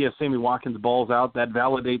mentioned the idea of Sammy Watkins balls out. That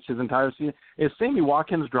validates his entire season. If Sammy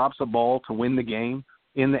Watkins drops a ball to win the game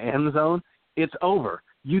in the end zone, it's over.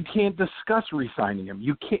 You can't discuss re-signing him.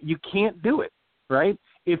 You can't do it, right?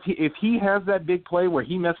 If he has that big play where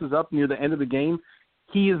he messes up near the end of the game,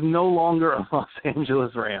 he is no longer a Los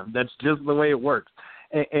Angeles Ram. That's just the way it works.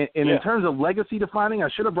 And in terms of legacy defining, I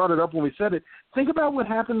should have brought it up when we said it. Think about what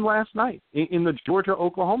happened last night in the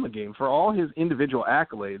Georgia-Oklahoma game. For all his individual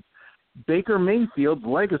accolades, Baker Mayfield's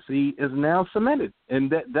legacy is now cemented,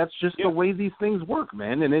 and that's just the way these things work,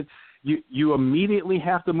 man. And you immediately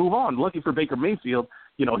have to move on. Lucky for Baker Mayfield,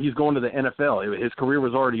 he's going to the NFL. His career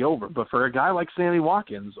was already over. But for a guy like Sammy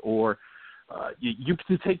Watkins, or you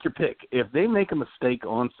can take your pick. If they make a mistake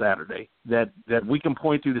on Saturday that we can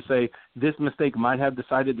point to say this mistake might have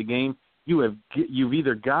decided the game, you've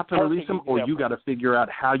either got to release him, or you got to figure out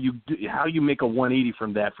how you make a 180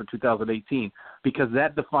 from that for 2018, because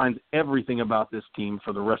that defines everything about this team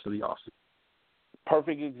for the rest of the offseason.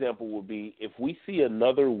 Perfect example would be if we see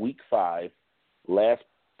another Week 5, last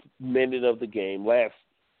minute of the game, last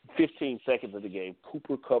 15 seconds of the game,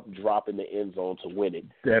 Cooper Kupp drop in the end zone to win it.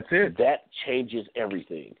 That's it. That changes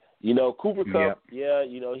everything. Cooper Kupp, he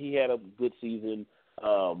had a good season.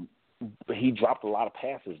 He dropped a lot of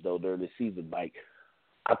passes, though, during the season. Like,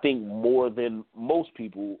 I think more than most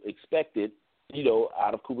people expected,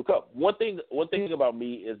 out of Cooper Kupp. One thing about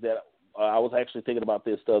me is that I was actually thinking about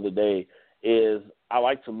this the other day, is I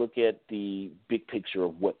like to look at the big picture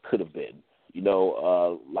of what could have been.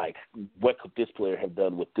 Like, what could this player have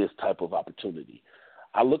done with this type of opportunity?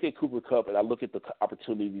 I look at Cooper Kupp, and I look at the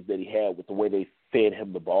opportunities that he had with the way they fed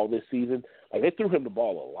him the ball this season. Like, they threw him the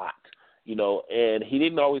ball a lot. And he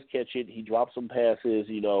didn't always catch it. He dropped some passes,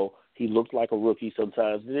 he looked like a rookie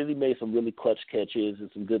sometimes. And then he made some really clutch catches and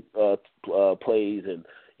some good plays, and,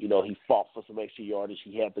 he fought for some extra yardage.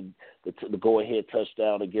 He had the go-ahead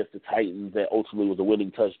touchdown against the Titans that ultimately was a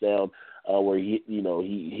winning touchdown, where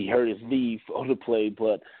he hurt his knee on the play.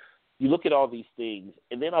 But you look at all these things,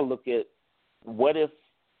 and then I look at what if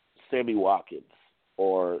Sammy Watkins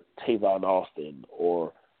or Tavon Austin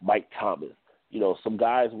or Mike Thomas, some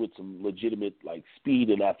guys with some legitimate, like, speed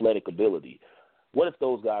and athletic ability. What if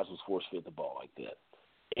those guys was force-fed the ball like that?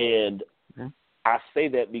 And I say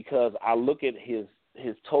that because I look at his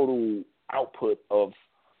total output of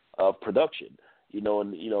production,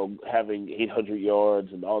 and having 800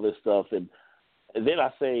 yards and all this stuff. And then I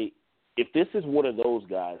say, if this is one of those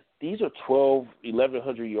guys, these are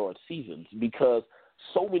 1,100-yard seasons, because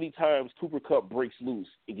so many times Cooper Kupp breaks loose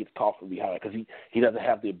and gets caught from behind because he doesn't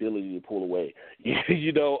have the ability to pull away.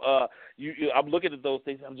 I'm looking at those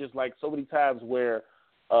things. I'm just like, so many times where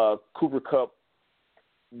Cooper Kupp,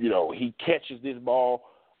 he catches this ball,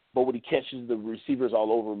 but when he catches, the receivers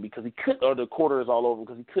all over him because he couldn't, or the corner is all over him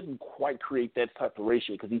because he couldn't quite create that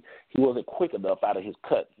separation because he wasn't quick enough out of his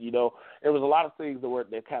cut. There was a lot of things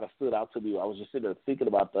that kind of stood out to me. I was just sitting there thinking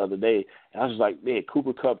about the other day, and I was just like, man,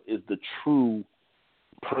 Cooper Kupp is the true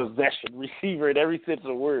possession receiver in every sense of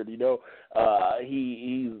the word. He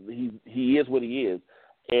is what he is.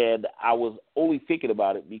 And I was only thinking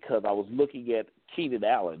about it because I was looking at Keenan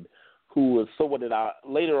Allen, who was someone that I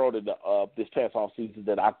later on in this past offseason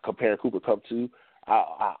that I compared Cooper Kupp to.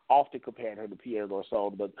 I often compared him to Pierre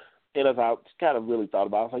Garçon, but then as I kind of really thought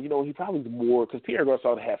about it, I was like, he probably is more, because Pierre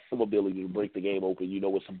Garçon has some ability to break the game open,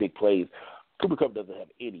 with some big plays. Cooper Kupp doesn't have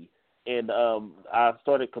any. And I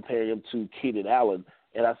started comparing him to Keenan Allen,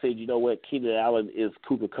 and I said, you know what, Keenan Allen is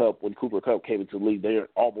Cooper Kupp. When Cooper Kupp came into the league, they're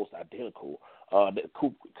almost identical.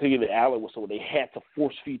 Keenan Allen was someone they had to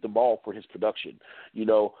force feed the ball for his production,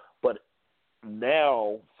 but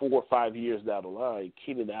now 4 or 5 years down the line,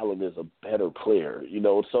 Keenan Allen is a better player,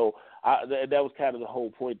 so that was kind of the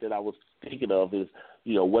whole point that I was thinking of is,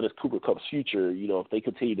 what is Cooper Kupp's future? If they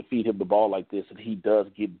continue to feed him the ball like this and he does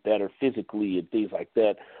get better physically and things like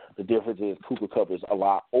that, the difference is Cooper Kupp is a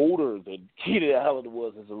lot older than Keenan Allen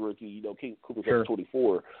was as a rookie. Cooper Kupp's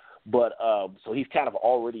 24. But so he's kind of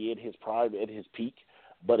already in his prime, at his peak.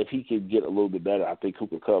 But if he can get a little bit better, I think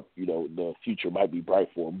Cooper Kupp, the future might be bright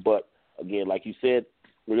for him. But, again, like you said,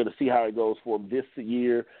 we're going to see how it goes for him this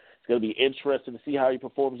year. It's going to be interesting to see how he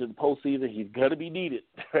performs in the postseason. He's going to be needed.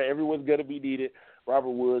 Everyone's going to be needed.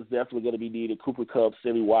 Robert Woods definitely going to be needed. Cooper Kupp,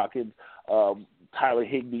 Sammy Watkins, Tyler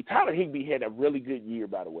Higbee. Tyler Higbee had a really good year,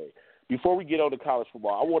 by the way. Before we get on to college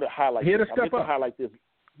football, I want to highlight this. I meant to highlight this.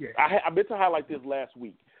 Yeah. I meant to highlight this last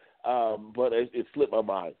week, but it slipped my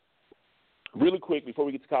mind. Really quick, before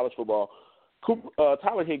we get to college football,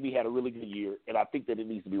 Tyler Higbee had a really good year, and I think that it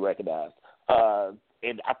needs to be recognized.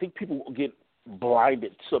 And I think people get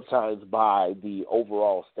blinded sometimes by the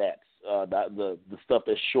overall stats, the stuff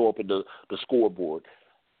that show up in the scoreboard.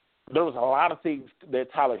 There was a lot of things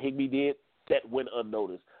that Tyler Higbee did that went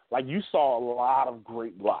unnoticed. Like, you saw a lot of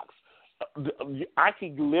great blocks. I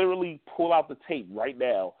can literally pull out the tape right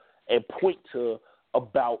now and point to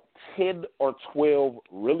about 10 or 12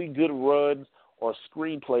 really good runs or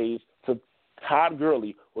screenplays to Todd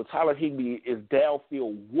Gurley where Tyler Higbee is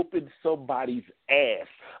downfield whooping somebody's ass.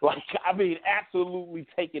 Like, I mean, absolutely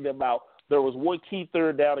taking them out. There was one key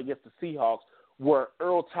third down against the Seahawks where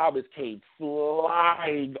Earl Thomas came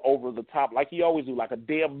flying over the top like he always do, like a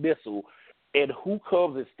damn missile. And who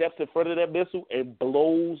comes and steps in front of that missile and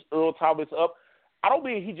blows Earl Thomas up? I don't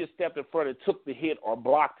mean he just stepped in front and took the hit or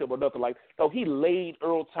blocked him or nothing like that. No, he laid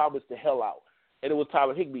Earl Thomas the hell out. And it was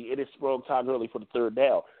Tyler Higbee, and it sprung Todd Gurley for the third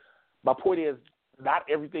down. My point is, not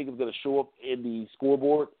everything is going to show up in the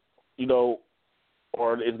scoreboard,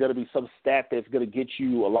 or it's going to be some stat that's going to get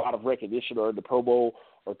you a lot of recognition or in the Pro Bowl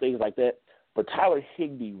or things like that. But Tyler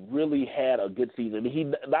Higbee really had a good season.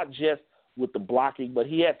 He not just with the blocking, but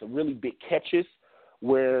he had some really big catches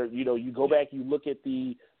where, you go back, you look at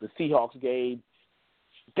the Seahawks game,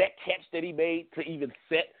 that catch that he made to even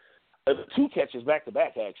set two catches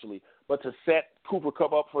back-to-back, actually, but to set Cooper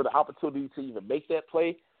Kupp up for the opportunity to even make that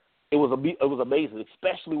play, it was amazing,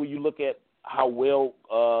 especially when you look at how well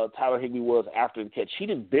Tyler Higbee was after the catch. He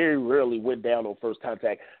didn't very rarely went down on first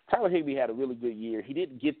contact. Tyler Higbee had a really good year. He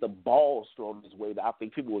didn't get the balls thrown his way that I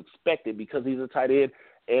think people expected because he's a tight end,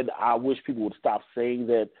 and I wish people would stop saying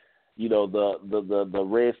that, the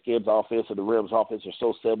Redskins offense and the Rams offense are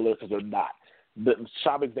so similar, because they're not.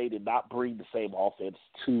 Sean McVay did not bring the same offense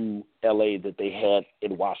to L.A. that they had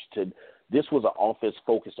in Washington. This was an offense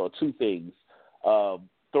focused on two things,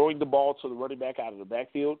 throwing the ball to the running back out of the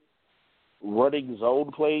backfield, running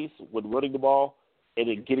zone plays when running the ball, and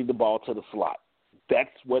then getting the ball to the slot. That's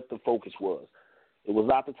what the focus was. It was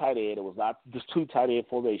not the tight end. It was not just two tight end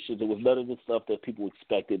formations. It was none of the stuff that people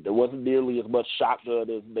expected. There wasn't nearly as much shotgun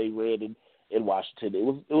as they ran in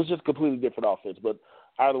Washington. It was just a completely different offense. But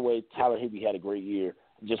either way, Tyler Higbee had a great year.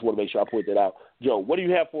 Just want to make sure I point that out. Joe, what do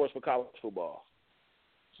you have for us for college football?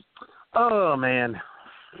 Oh, man.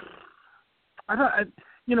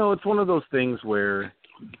 It's one of those things where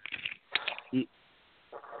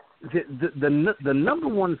the number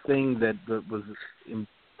one thing that was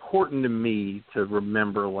important to me to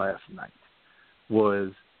remember last night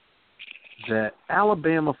was that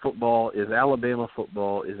Alabama football is Alabama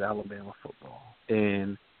football is Alabama football.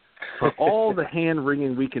 And for all the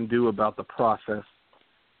hand-wringing we can do about the process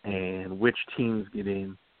and which teams get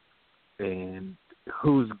in and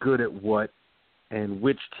who's good at what and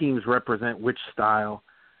which teams represent which style,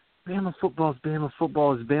 Bama football is Bama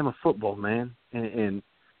football is Bama football, man. And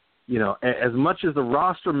as much as the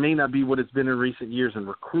roster may not be what it's been in recent years and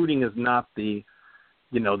recruiting is not the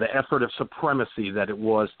effort of supremacy that it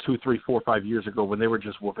was 2, 3, 4, 5 years ago when they were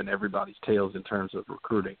just whooping everybody's tails in terms of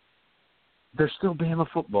recruiting, they're still Bama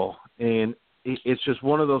football. And it's just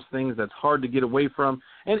one of those things that's hard to get away from.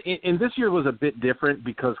 And this year was a bit different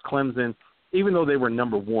because Clemson, even though they were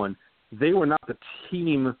number one, they were not the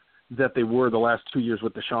team that they were the last 2 years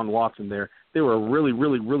with Deshaun Watson there. They were a really,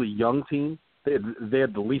 really, really young team. They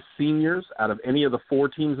had the least seniors out of any of the four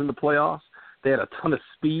teams in the playoffs. They had a ton of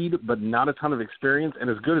speed, but not a ton of experience.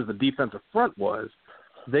 And as good as the defensive front was,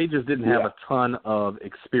 they just didn't have a ton of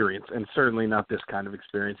experience, and certainly not this kind of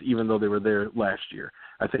experience, even though they were there last year.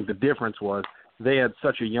 I think the difference was they had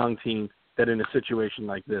such a young team that in a situation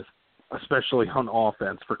like this, especially on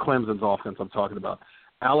offense, for Clemson's offense I'm talking about,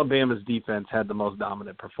 Alabama's defense had the most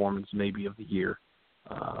dominant performance maybe of the year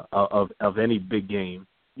of any big game.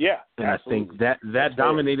 Yeah, and absolutely. I think that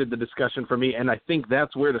dominated the discussion for me, and I think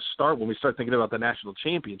that's where to start when we start thinking about the national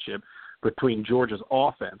championship between Georgia's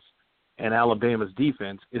offense and Alabama's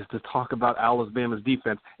defense is to talk about Alabama's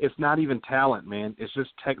defense. It's not even talent, man. It's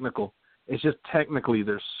just technical. It's just technically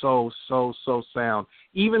they're so sound.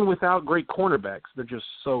 Even without great cornerbacks, they're just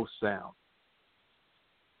so sound.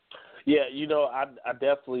 Yeah, I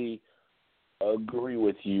definitely agree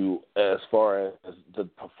with you as far as the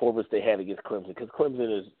performance they had against Clemson, because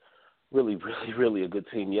Clemson is really, really, really a good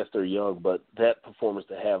team. Yes, they're young, but that performance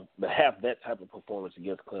to have that type of performance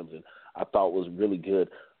against Clemson, I thought was really good.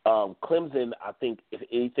 Clemson, I think, if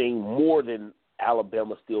anything, more than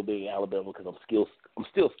Alabama still being Alabama, because I'm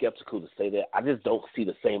still skeptical to say that. I just don't see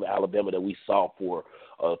the same Alabama that we saw for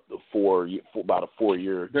about a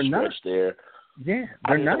 4-year stretch there. Yeah,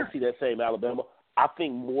 I don't see that same Alabama. I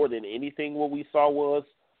think more than anything what we saw was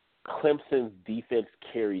Clemson's defense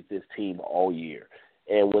carried this team all year.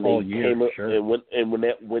 And when when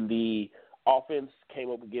the offense came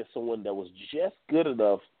up against someone that was just good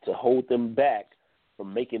enough to hold them back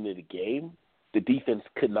from making it a game, the defense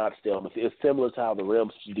could not stay on the field. It's similar to how the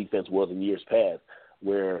Rams' defense was in years past,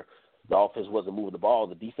 where the offense wasn't moving the ball.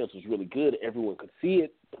 The defense was really good. Everyone could see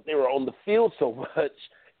it, but they were on the field so much,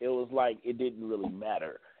 it was like it didn't really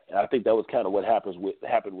matter. And I think that was kind of what happened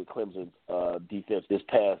with Clemson's defense this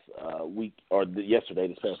past week, or yesterday,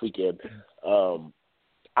 this past weekend.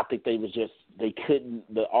 I think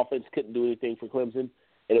the offense couldn't do anything for Clemson,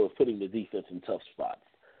 and it was putting the defense in tough spots.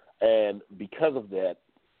 And because of that,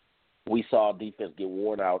 we saw defense get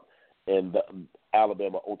worn out, and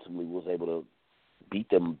Alabama ultimately was able to beat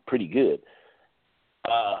them pretty good.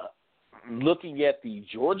 Looking at the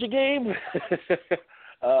Georgia game,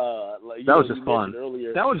 that was just fun.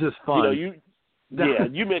 That was just fun.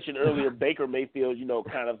 You mentioned earlier Baker Mayfield,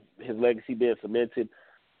 kind of his legacy being cemented.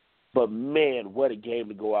 But man, what a game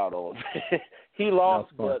to go out on! He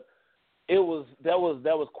lost, but that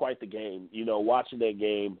was quite the game. Watching that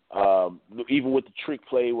game, even with the trick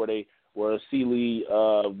play where Seeley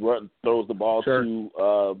throws the ball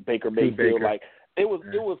to Baker Mayfield, like it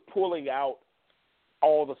was pulling out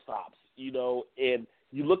all the stops. And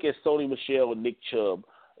you look at Sony Michel and Nick Chubb.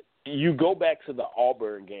 You go back to the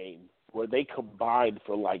Auburn game where they combined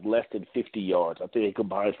for like less than 50 yards. I think they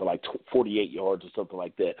combined for like 48 yards or something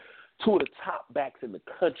like that. Two of the top backs in the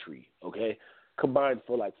country, combined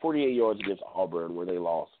for like 48 yards against Auburn where they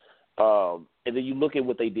lost. And then you look at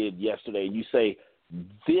what they did yesterday and you say,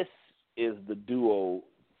 this is the duo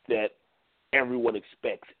that everyone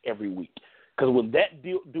expects every week. Because when that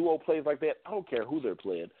duo plays like that, I don't care who they're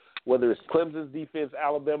playing. Whether it's Clemson's defense,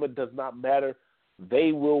 Alabama, does not matter.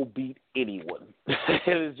 They will beat anyone.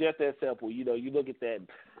 It's just that simple. You look at that,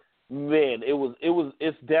 man.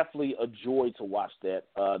 It's definitely a joy to watch that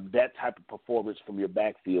type of performance from your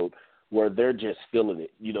backfield where they're just feeling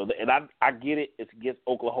it. And I get it. It's against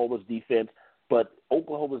Oklahoma's defense, but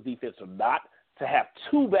Oklahoma's defense are not to have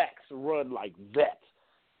two backs run like that.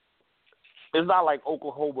 It's not like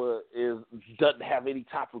Oklahoma doesn't have any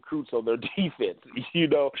top recruits on their defense,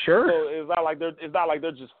 Sure. So it's not like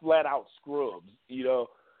they're just flat out scrubs, To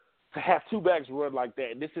have two backs run like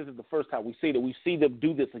that, and this isn't the first time we've seen it. We've seen them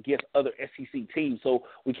do this against other SEC teams, so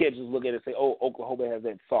we can't just look at it and say, "Oh, Oklahoma has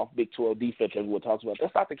that soft Big 12 defense everyone talks about."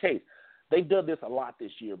 That's not the case. They've done this a lot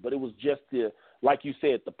this year, but it was just like you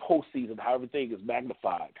said, the postseason, how everything is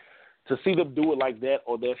magnified. To see them do it like that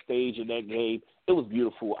on their stage in that game, it was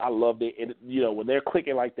beautiful. I loved it. And, when they're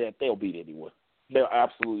clicking like that, they'll beat anyone. They'll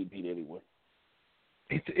absolutely beat anyone.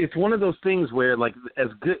 It's one of those things where, like, as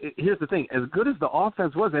good – here's the thing. As good as the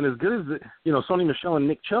offense was and as good as, Sony Michel and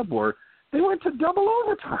Nick Chubb were, they went to double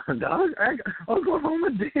overtime, dog. Oklahoma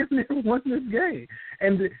damn near won this game.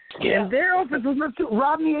 And their offense was not too –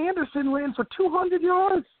 Rodney Anderson ran for 200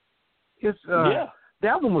 yards.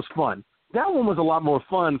 That one was fun. That one was a lot more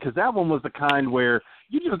fun because that one was the kind where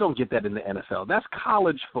you just don't get that in the NFL. That's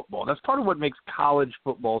college football. That's part of what makes college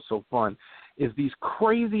football so fun is these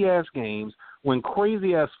crazy-ass games when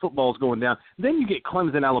crazy-ass football is going down. Then you get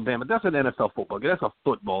Clemson, Alabama. That's an NFL football game. That's a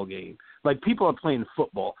football game. Like, people are playing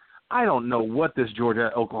football. I don't know what this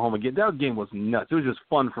Georgia-Oklahoma game – that game was nuts. It was just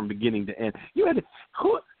fun from beginning to end.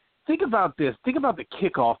 Think about this. Think about the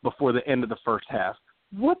kickoff before the end of the first half.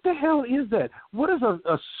 What the hell is that? What is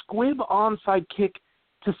a squib onside kick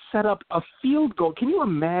to set up a field goal? Can you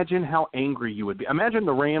imagine how angry you would be? Imagine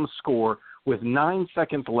the Rams score with 9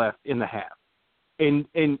 seconds left in the half, and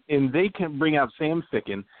they can bring out Sam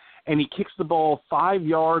Ficken, and he kicks the ball 5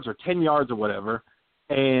 yards or 10 yards or whatever,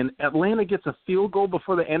 and Atlanta gets a field goal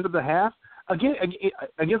before the end of the half.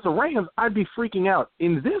 Against the Rams, I'd be freaking out.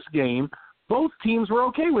 In this game, both teams were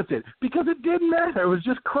okay with it because it didn't matter. It was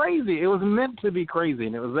just crazy. It was meant to be crazy,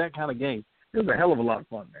 and it was that kind of game. It was a hell of a lot of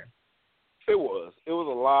fun, man. It was. It was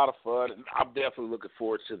a lot of fun, and I'm definitely looking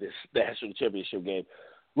forward to this national championship game.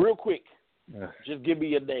 Real quick, just give me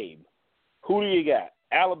your name. Who do you got,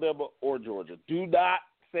 Alabama or Georgia? Do not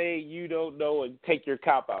say you don't know and take your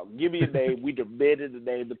cop out. Give me a name. We demanded the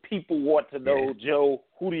name. The people want to know, Joe,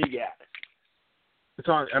 who do you got?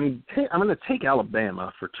 So I'm going to take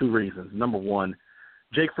Alabama for two reasons. Number one,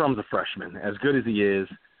 Jake Fromm's a freshman. As good as he is,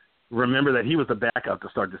 remember that he was the backup to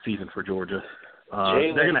start the season for Georgia.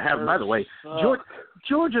 They're going to have, by the way,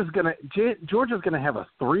 Georgia's going to have a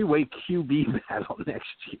three-way QB battle next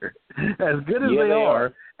year. As good as they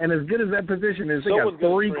are, and as good as that position is, they got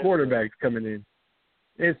three quarterbacks coming in.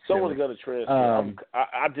 Someone's going to transfer.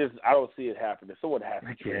 I don't see it happening. Someone has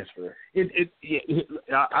to transfer.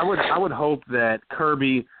 I would hope that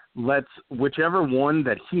Kirby lets whichever one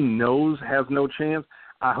that he knows has no chance.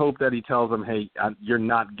 I hope that he tells them, "Hey, you're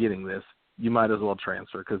not getting this. You might as well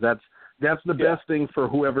transfer," because that's the best thing for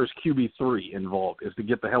whoever's QB3 involved is to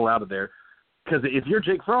get the hell out of there. Because if you're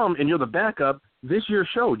Jake Fromm and you're the backup, this year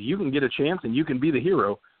showed you can get a chance and you can be the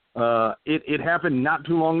hero. It happened not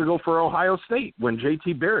too long ago for Ohio State when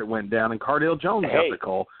J.T. Barrett went down and Cardale Jones got the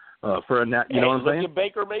call for a what I'm saying? Look at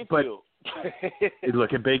Baker Mayfield.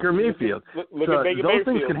 Look at Baker Mayfield. Look at Baker those Mayfield.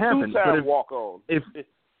 Things can happen. But walk on. If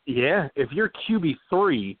you're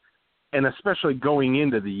QB3, and especially going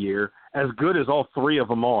into the year, as good as all three of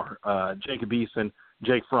them are, Jacob Eason,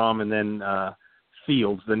 Jake Fromm, and then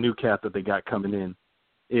Fields, the new cat that they got coming in,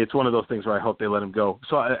 it's one of those things where I hope they let him go.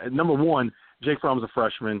 So, number one, Jake Fromm's a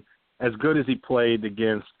freshman. As good as he played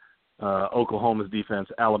against Oklahoma's defense,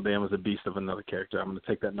 Alabama's a beast of another character. I'm going to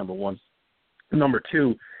take that number one. Number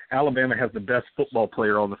two, Alabama has the best football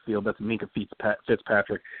player on the field. That's Minkah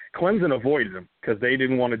Fitzpatrick. Clemson avoided him because they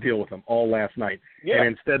didn't want to deal with him all last night. Yeah. And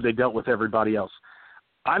instead they dealt with everybody else.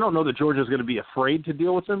 I don't know that Georgia's going to be afraid to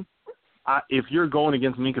deal with him. If you're going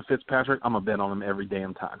against Minkah Fitzpatrick, I'm going to bet on him every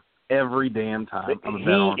damn time. Every damn time. I'm going to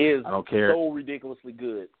bet on him. He is I don't care. So ridiculously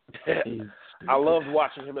good. I loved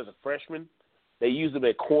watching him as a freshman. They use him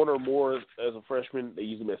at corner more as a freshman. They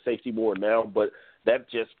use him at safety more now, but that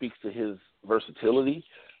just speaks to his versatility.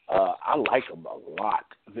 I like him a lot.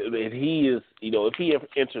 And he is, if he ever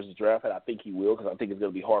enters the draft, and I think he will, because I think it's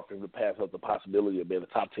going to be hard for him to pass up the possibility of being a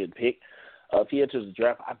top 10 pick. If he enters the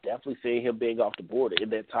draft, I definitely see him being off the board in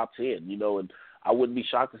that top 10, and I wouldn't be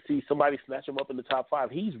shocked to see somebody snatch him up in the top 5.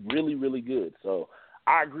 He's really, really good. So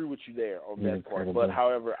I agree with you there on that part. But,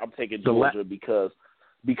 however, I'm taking Georgia because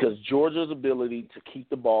Georgia's ability to keep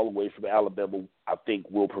the ball away from Alabama, I think,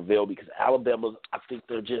 will prevail because Alabama, I think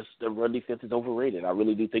their run defense is overrated. I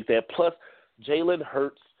really do think that. Plus, Jalen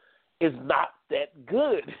Hurts is not that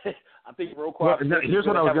good. I think Roquan here's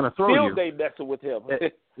what I was going to throw you. They messing with him.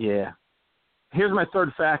 Yeah. Here's my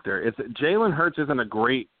third factor. It's Jalen Hurts isn't a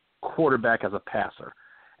great quarterback as a passer,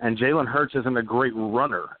 and Jalen Hurts isn't a great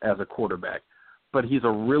runner as a quarterback, but he's a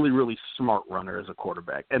really, really smart runner as a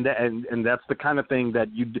quarterback. And that's the kind of thing that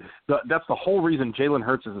that's the whole reason Jalen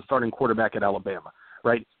Hurts is a starting quarterback at Alabama,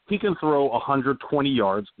 right? He can throw 120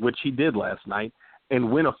 yards, which he did last night, and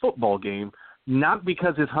win a football game, not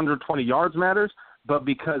because his 120 yards matters, but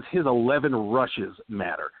because his 11 rushes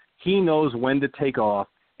matter. He knows when to take off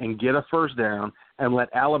and get a first down and let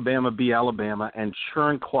Alabama be Alabama and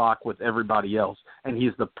churn clock with everybody else. And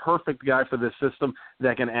he's the perfect guy for this system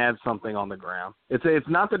that can add something on the ground. It's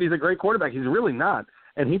not that he's a great quarterback. He's really not.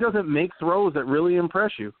 And he doesn't make throws that really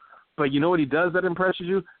impress you. But you know what he does that impresses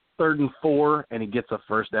you? 3rd and 4, and he gets a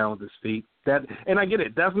first down with his feet. And I get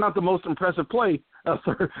it. That's not the most impressive play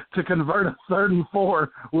to convert a 3rd and 4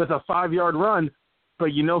 with a 5-yard run.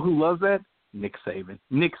 But you know who loves that? Nick Saban.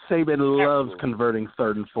 Nick Saban loves converting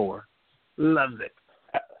 3rd and 4. Loves it.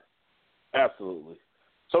 Absolutely.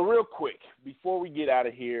 So real quick, before we get out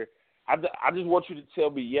of here, I just want you to tell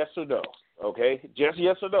me yes or no, okay? Just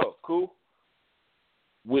yes or no. Cool?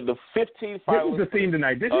 With the 15 finalists. This is the theme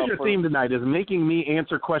tonight. This is your theme tonight, is making me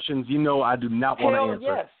answer questions I do not want to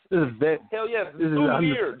answer. Yes. Hell yes. It's a new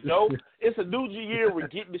year, Joe. It's a new year. We're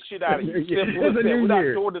getting the shit out of here. It's a new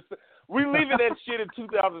year. We're leaving that shit in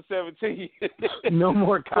 2017. No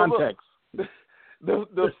more context.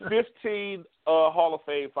 The 15 Hall of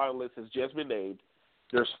Fame finalists has just been named.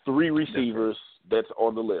 There's 3 receivers that's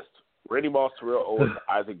on the list. Randy Moss, Terrell Owens,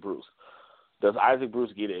 Isaac Bruce. Does Isaac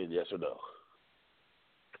Bruce get in, yes or no?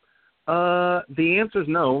 The answer is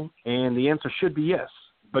no, and the answer should be yes.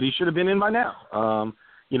 But he should have been in by now.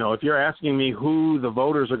 If you're asking me who the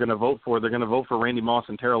voters are going to vote for, they're going to vote for Randy Moss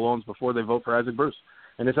and Terrell Owens before they vote for Isaac Bruce.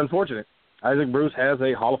 And it's unfortunate. Isaac Bruce has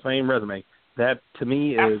a Hall of Fame resume. That, to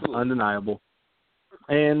me, is undeniable.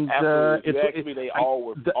 And if you ask me,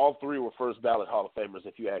 all 3 were first ballot Hall of Famers,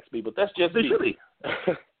 if you ask me. But that's just they should be.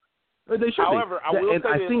 They should However, be.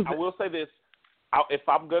 I will say this. If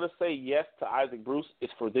I'm going to say yes to Isaac Bruce,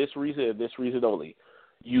 it's for this reason and this reason only.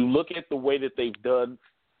 You look at the way that they've done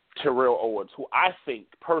Terrell Owens, who I think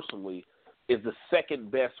personally is the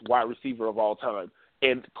 2nd best wide receiver of all time.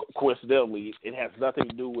 And coincidentally, it has nothing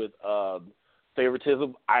to do with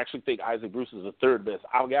favoritism. I actually think Isaac Bruce is the 3rd best.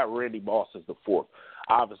 I've got Randy Moss as the 4th.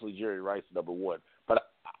 Obviously, Jerry Rice number 1. But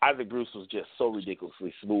Isaac Bruce was just so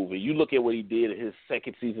ridiculously smooth. And you look at what he did in his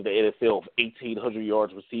 2nd season in the NFL of 1,800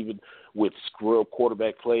 yards receiving with scrub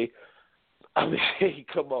quarterback play. I mean,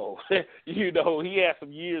 come on. He had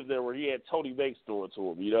some years there where he had Tony Banks throwing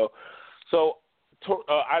to him, So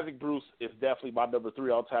Isaac Bruce is definitely my number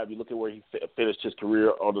 3 all time. You look at where he finished his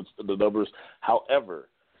career on the numbers. However,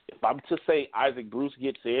 if I'm to say Isaac Bruce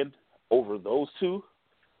gets in over those 2,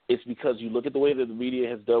 it's because you look at the way that the media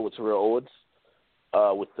has done with Terrell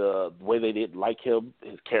Owens, with the way they didn't like him,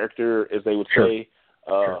 his character, as they would say.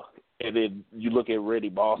 And then you look at Randy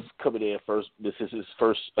Moss coming in first. This is his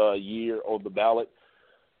first year on the ballot.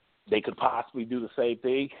 They could possibly do the same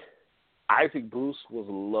thing. Isaac Bruce was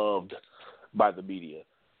loved by the media.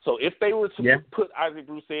 So if they were to put Isaac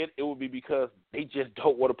Bruce in, it would be because they just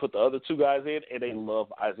don't want to put the other 2 guys in, and they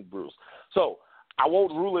love Isaac Bruce. So I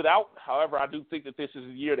won't rule it out. However, I do think that this is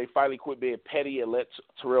the year they finally quit being petty and let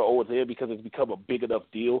Terrell Owens in because it's become a big enough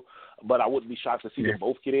deal. But I wouldn't be shocked to see them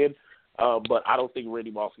both get in. But I don't think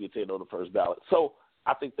Randy Moss gets in on the first ballot. So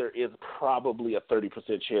I think there is probably a 30%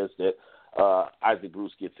 chance that Isaac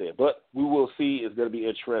Bruce gets in. But we will see. It's going to be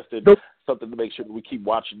interesting, something to make sure that we keep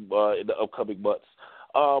watching in the upcoming months.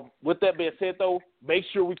 With that being said, though, make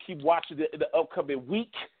sure we keep watching it in the upcoming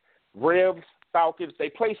week. Rams, Falcons, they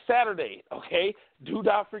play Saturday, okay? Do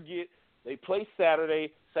not forget, they play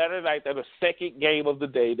Saturday night. They're the second game of the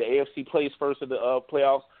day. The AFC plays first in the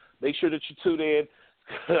playoffs. Make sure that you tune in.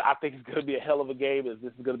 I think it's going to be a hell of a game, as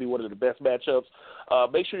this is going to be one of the best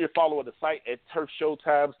matchups. Make sure you're following the site at Turf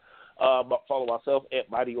Showtimes. Follow myself at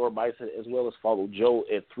Mighty or Bison, as well as follow Joe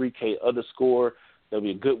at 3K_. That'll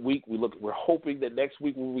be a good week. We're hoping that next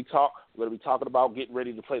week when we talk, we're going to be talking about getting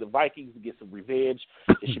ready to play the Vikings and get some revenge.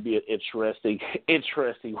 It should be an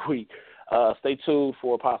interesting week. Stay tuned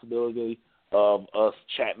for a possibility of us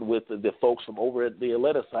chatting with the folks from over at the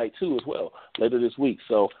Atlanta site, too, as well, later this week.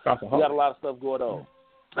 So we got a lot of stuff going on.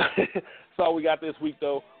 That's all we got this week,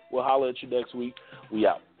 though. We'll holler at you next week. We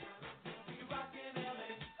out.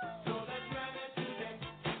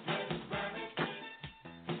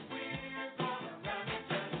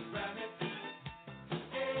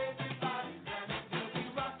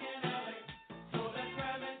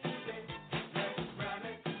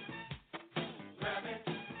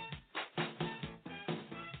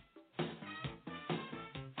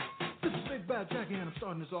 Jackie and I'm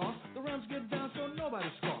starting this off. The Rams get down so nobody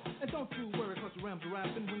scoff. And don't you worry, cause the Rams are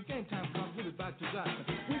rapping. When game time comes, we'll be back to Jackson.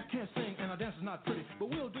 We can't sing and our dance is not pretty,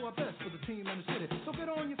 but we'll do our best for the team and the city. So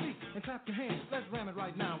get on your feet and clap your hands. Let's ram it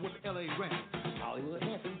right now with the LA Rams. Hollywood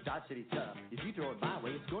handsome, Dodge City tough. If you throw it my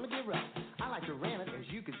way, it's gonna get rough. I like to ram it, as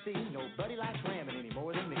you can see. Nobody likes ramming any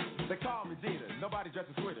more than me. They call me Jeter, nobody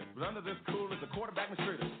dresses sweeter. But under this cool is a quarterback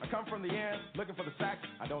mistreater. I come from the air, looking for the sack.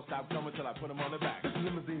 I don't stop coming till I put them on their back. This is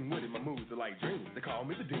limousine with it, my moves are like dreams. They call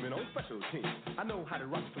me the demon on special teams. I know how to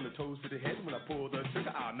rock from the toes to the head. When I pull the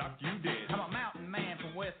trigger, I'll knock you dead. I'm a mountain man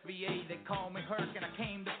from West VA. They call me Herc and I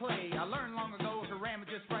came to play. I learned long ago to ram it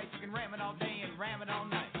just right. You can ram it all day and ram it all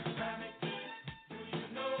night. Ram it. Do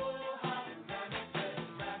you know how to ram it? Let's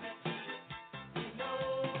ram it. We know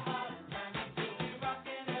how to ram it. We'll be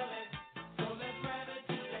rocking LA. So let's ram it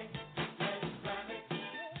today. Let's ram it.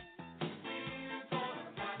 We're gonna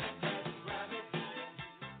ram it. Let's ram it.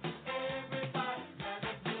 Everybody ram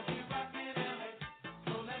it. We'll be rocking LA.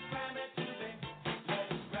 So let's ram it today.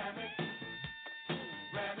 Let's ram it.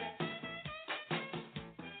 Ram it.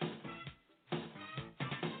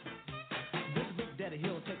 This Big Daddy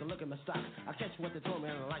Hill, take a look at my stock. I catch what they throw me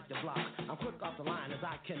and I like the block. I'm quick off the line as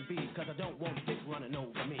I can be, cause I don't want dick running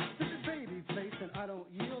over me. This is Babyface and I don't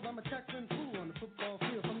yield. I'm a tackling fool on the football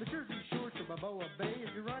field. From the Jersey Shore to Balboa Bay,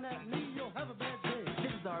 if you run at me, you'll have a bad day.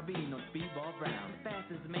 This is RB, no speedball Brown. The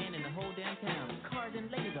fastest man in the whole damn town. Cars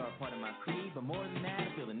and ladies are a part of my creed, but more than that,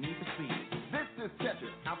 I feel the need for speed. This is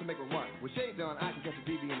Catcher, out to make a run. With shades on, I can catch a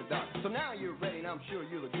BB in the dark. So now you're ready, and I'm sure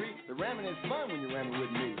you'll agree. The ramming is fun when you're ramming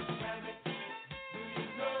with me. Ram it. Do you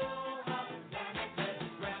know how to ram it? Let's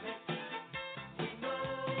ram it. We know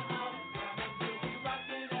how to ram it. We'll be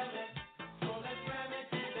rocking LA. So let's ram it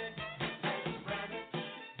today. Let's ram it.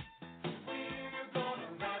 We're gonna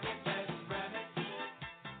ram it. Let's ram it.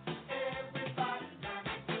 Everybody ram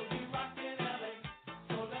it. We'll be rocking LA.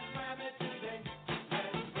 So let's ram it today.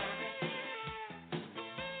 Let's ram it.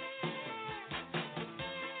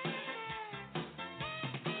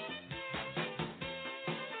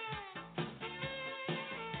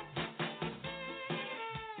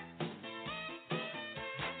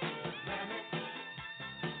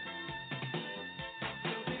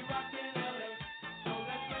 We'll be rocking LA. So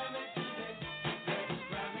let's ram it today. Let's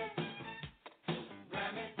ram it.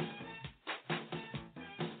 Ram it.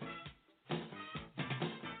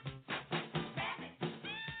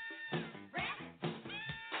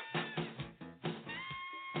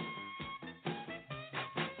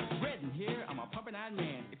 Redden here, I'm a pumping-eyed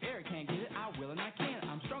man. If Eric can't get it, I will and I can.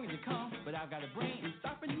 I'm strong as you come, but I've got a brain, and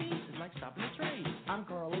stopping me is like stopping a train. I'm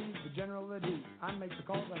Carl Lee, the general of the D. I make the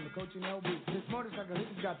calls, I'm the coach in LB. This motorcycle hit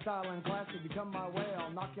has got style and class. If you come my way,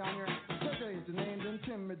 I'll knock you on your Saturdays. The name's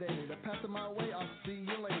intimidated. Pass it my way, I'll see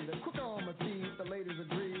you later. Quick on my feet, the ladies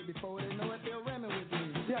agree. Before they know it, they'll ram it with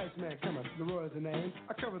me. The Iceman cometh, the Roy's the name.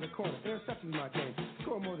 I cover the corner, interception's my game.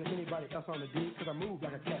 Score more than anybody else on the D, cause I move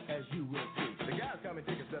like a cat, as you will see. The guys call me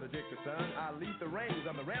Dick instead of Dick the son. I lead the Rangers,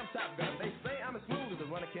 I'm the Ram Top Gun. They say I'm as smooth as a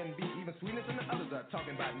runner can be. Even sweetness than the others are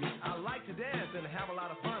talking about me. I like to dance and have a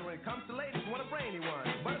lot of fun. When it comes to ladies, want a brainy one.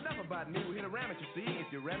 But enough about me, we're here to ram it, you see. If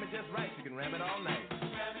you ram it just right, you can ram it all night.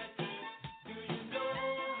 Ram it. Do you know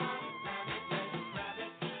how to ram it? Let's ram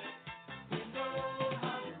it. We know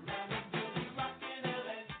how to ram it. We'll be rocking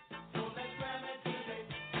LA. So let's ram it today.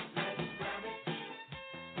 Let's ram it.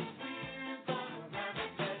 We're gonna ram it.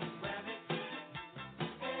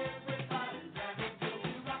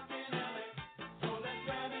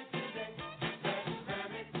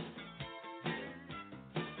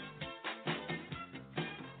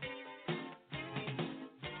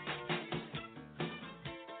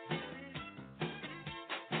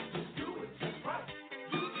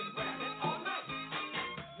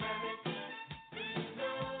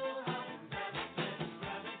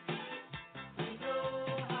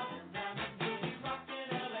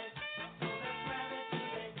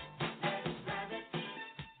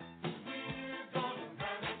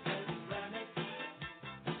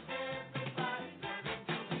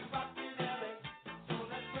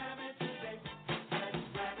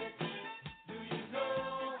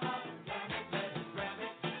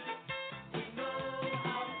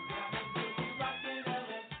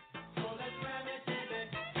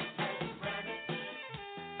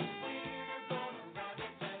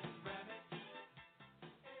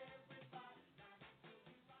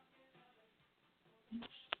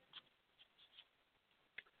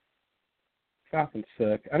 Falcons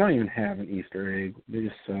suck. I don't even have an Easter egg. They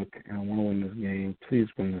just suck. I want to win this game. Please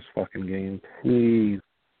win this fucking game. Please.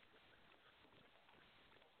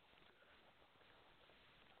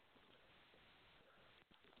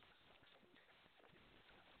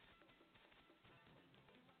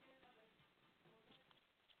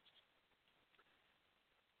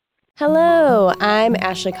 Hello, I'm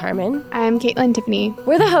Ashley Carmen. I'm Caitlin Tiffany.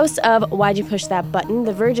 We're the hosts of Why'd You Push That Button,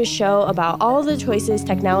 the Verge's show about all the choices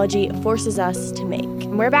technology forces us to make.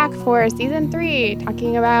 We're back for season 3,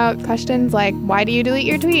 talking about questions like, why do you delete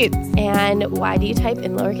your tweets? And why do you type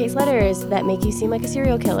in lowercase letters that make you seem like a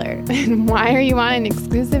serial killer? And why are you on an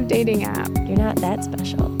exclusive dating app? You're not that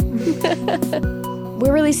special.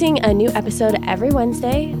 We're releasing a new episode every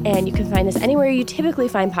Wednesday, and you can find us anywhere you typically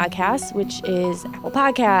find podcasts, which is Apple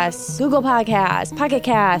Podcasts, Google Podcasts, Pocket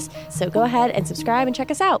Casts. So go ahead and subscribe and check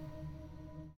us out.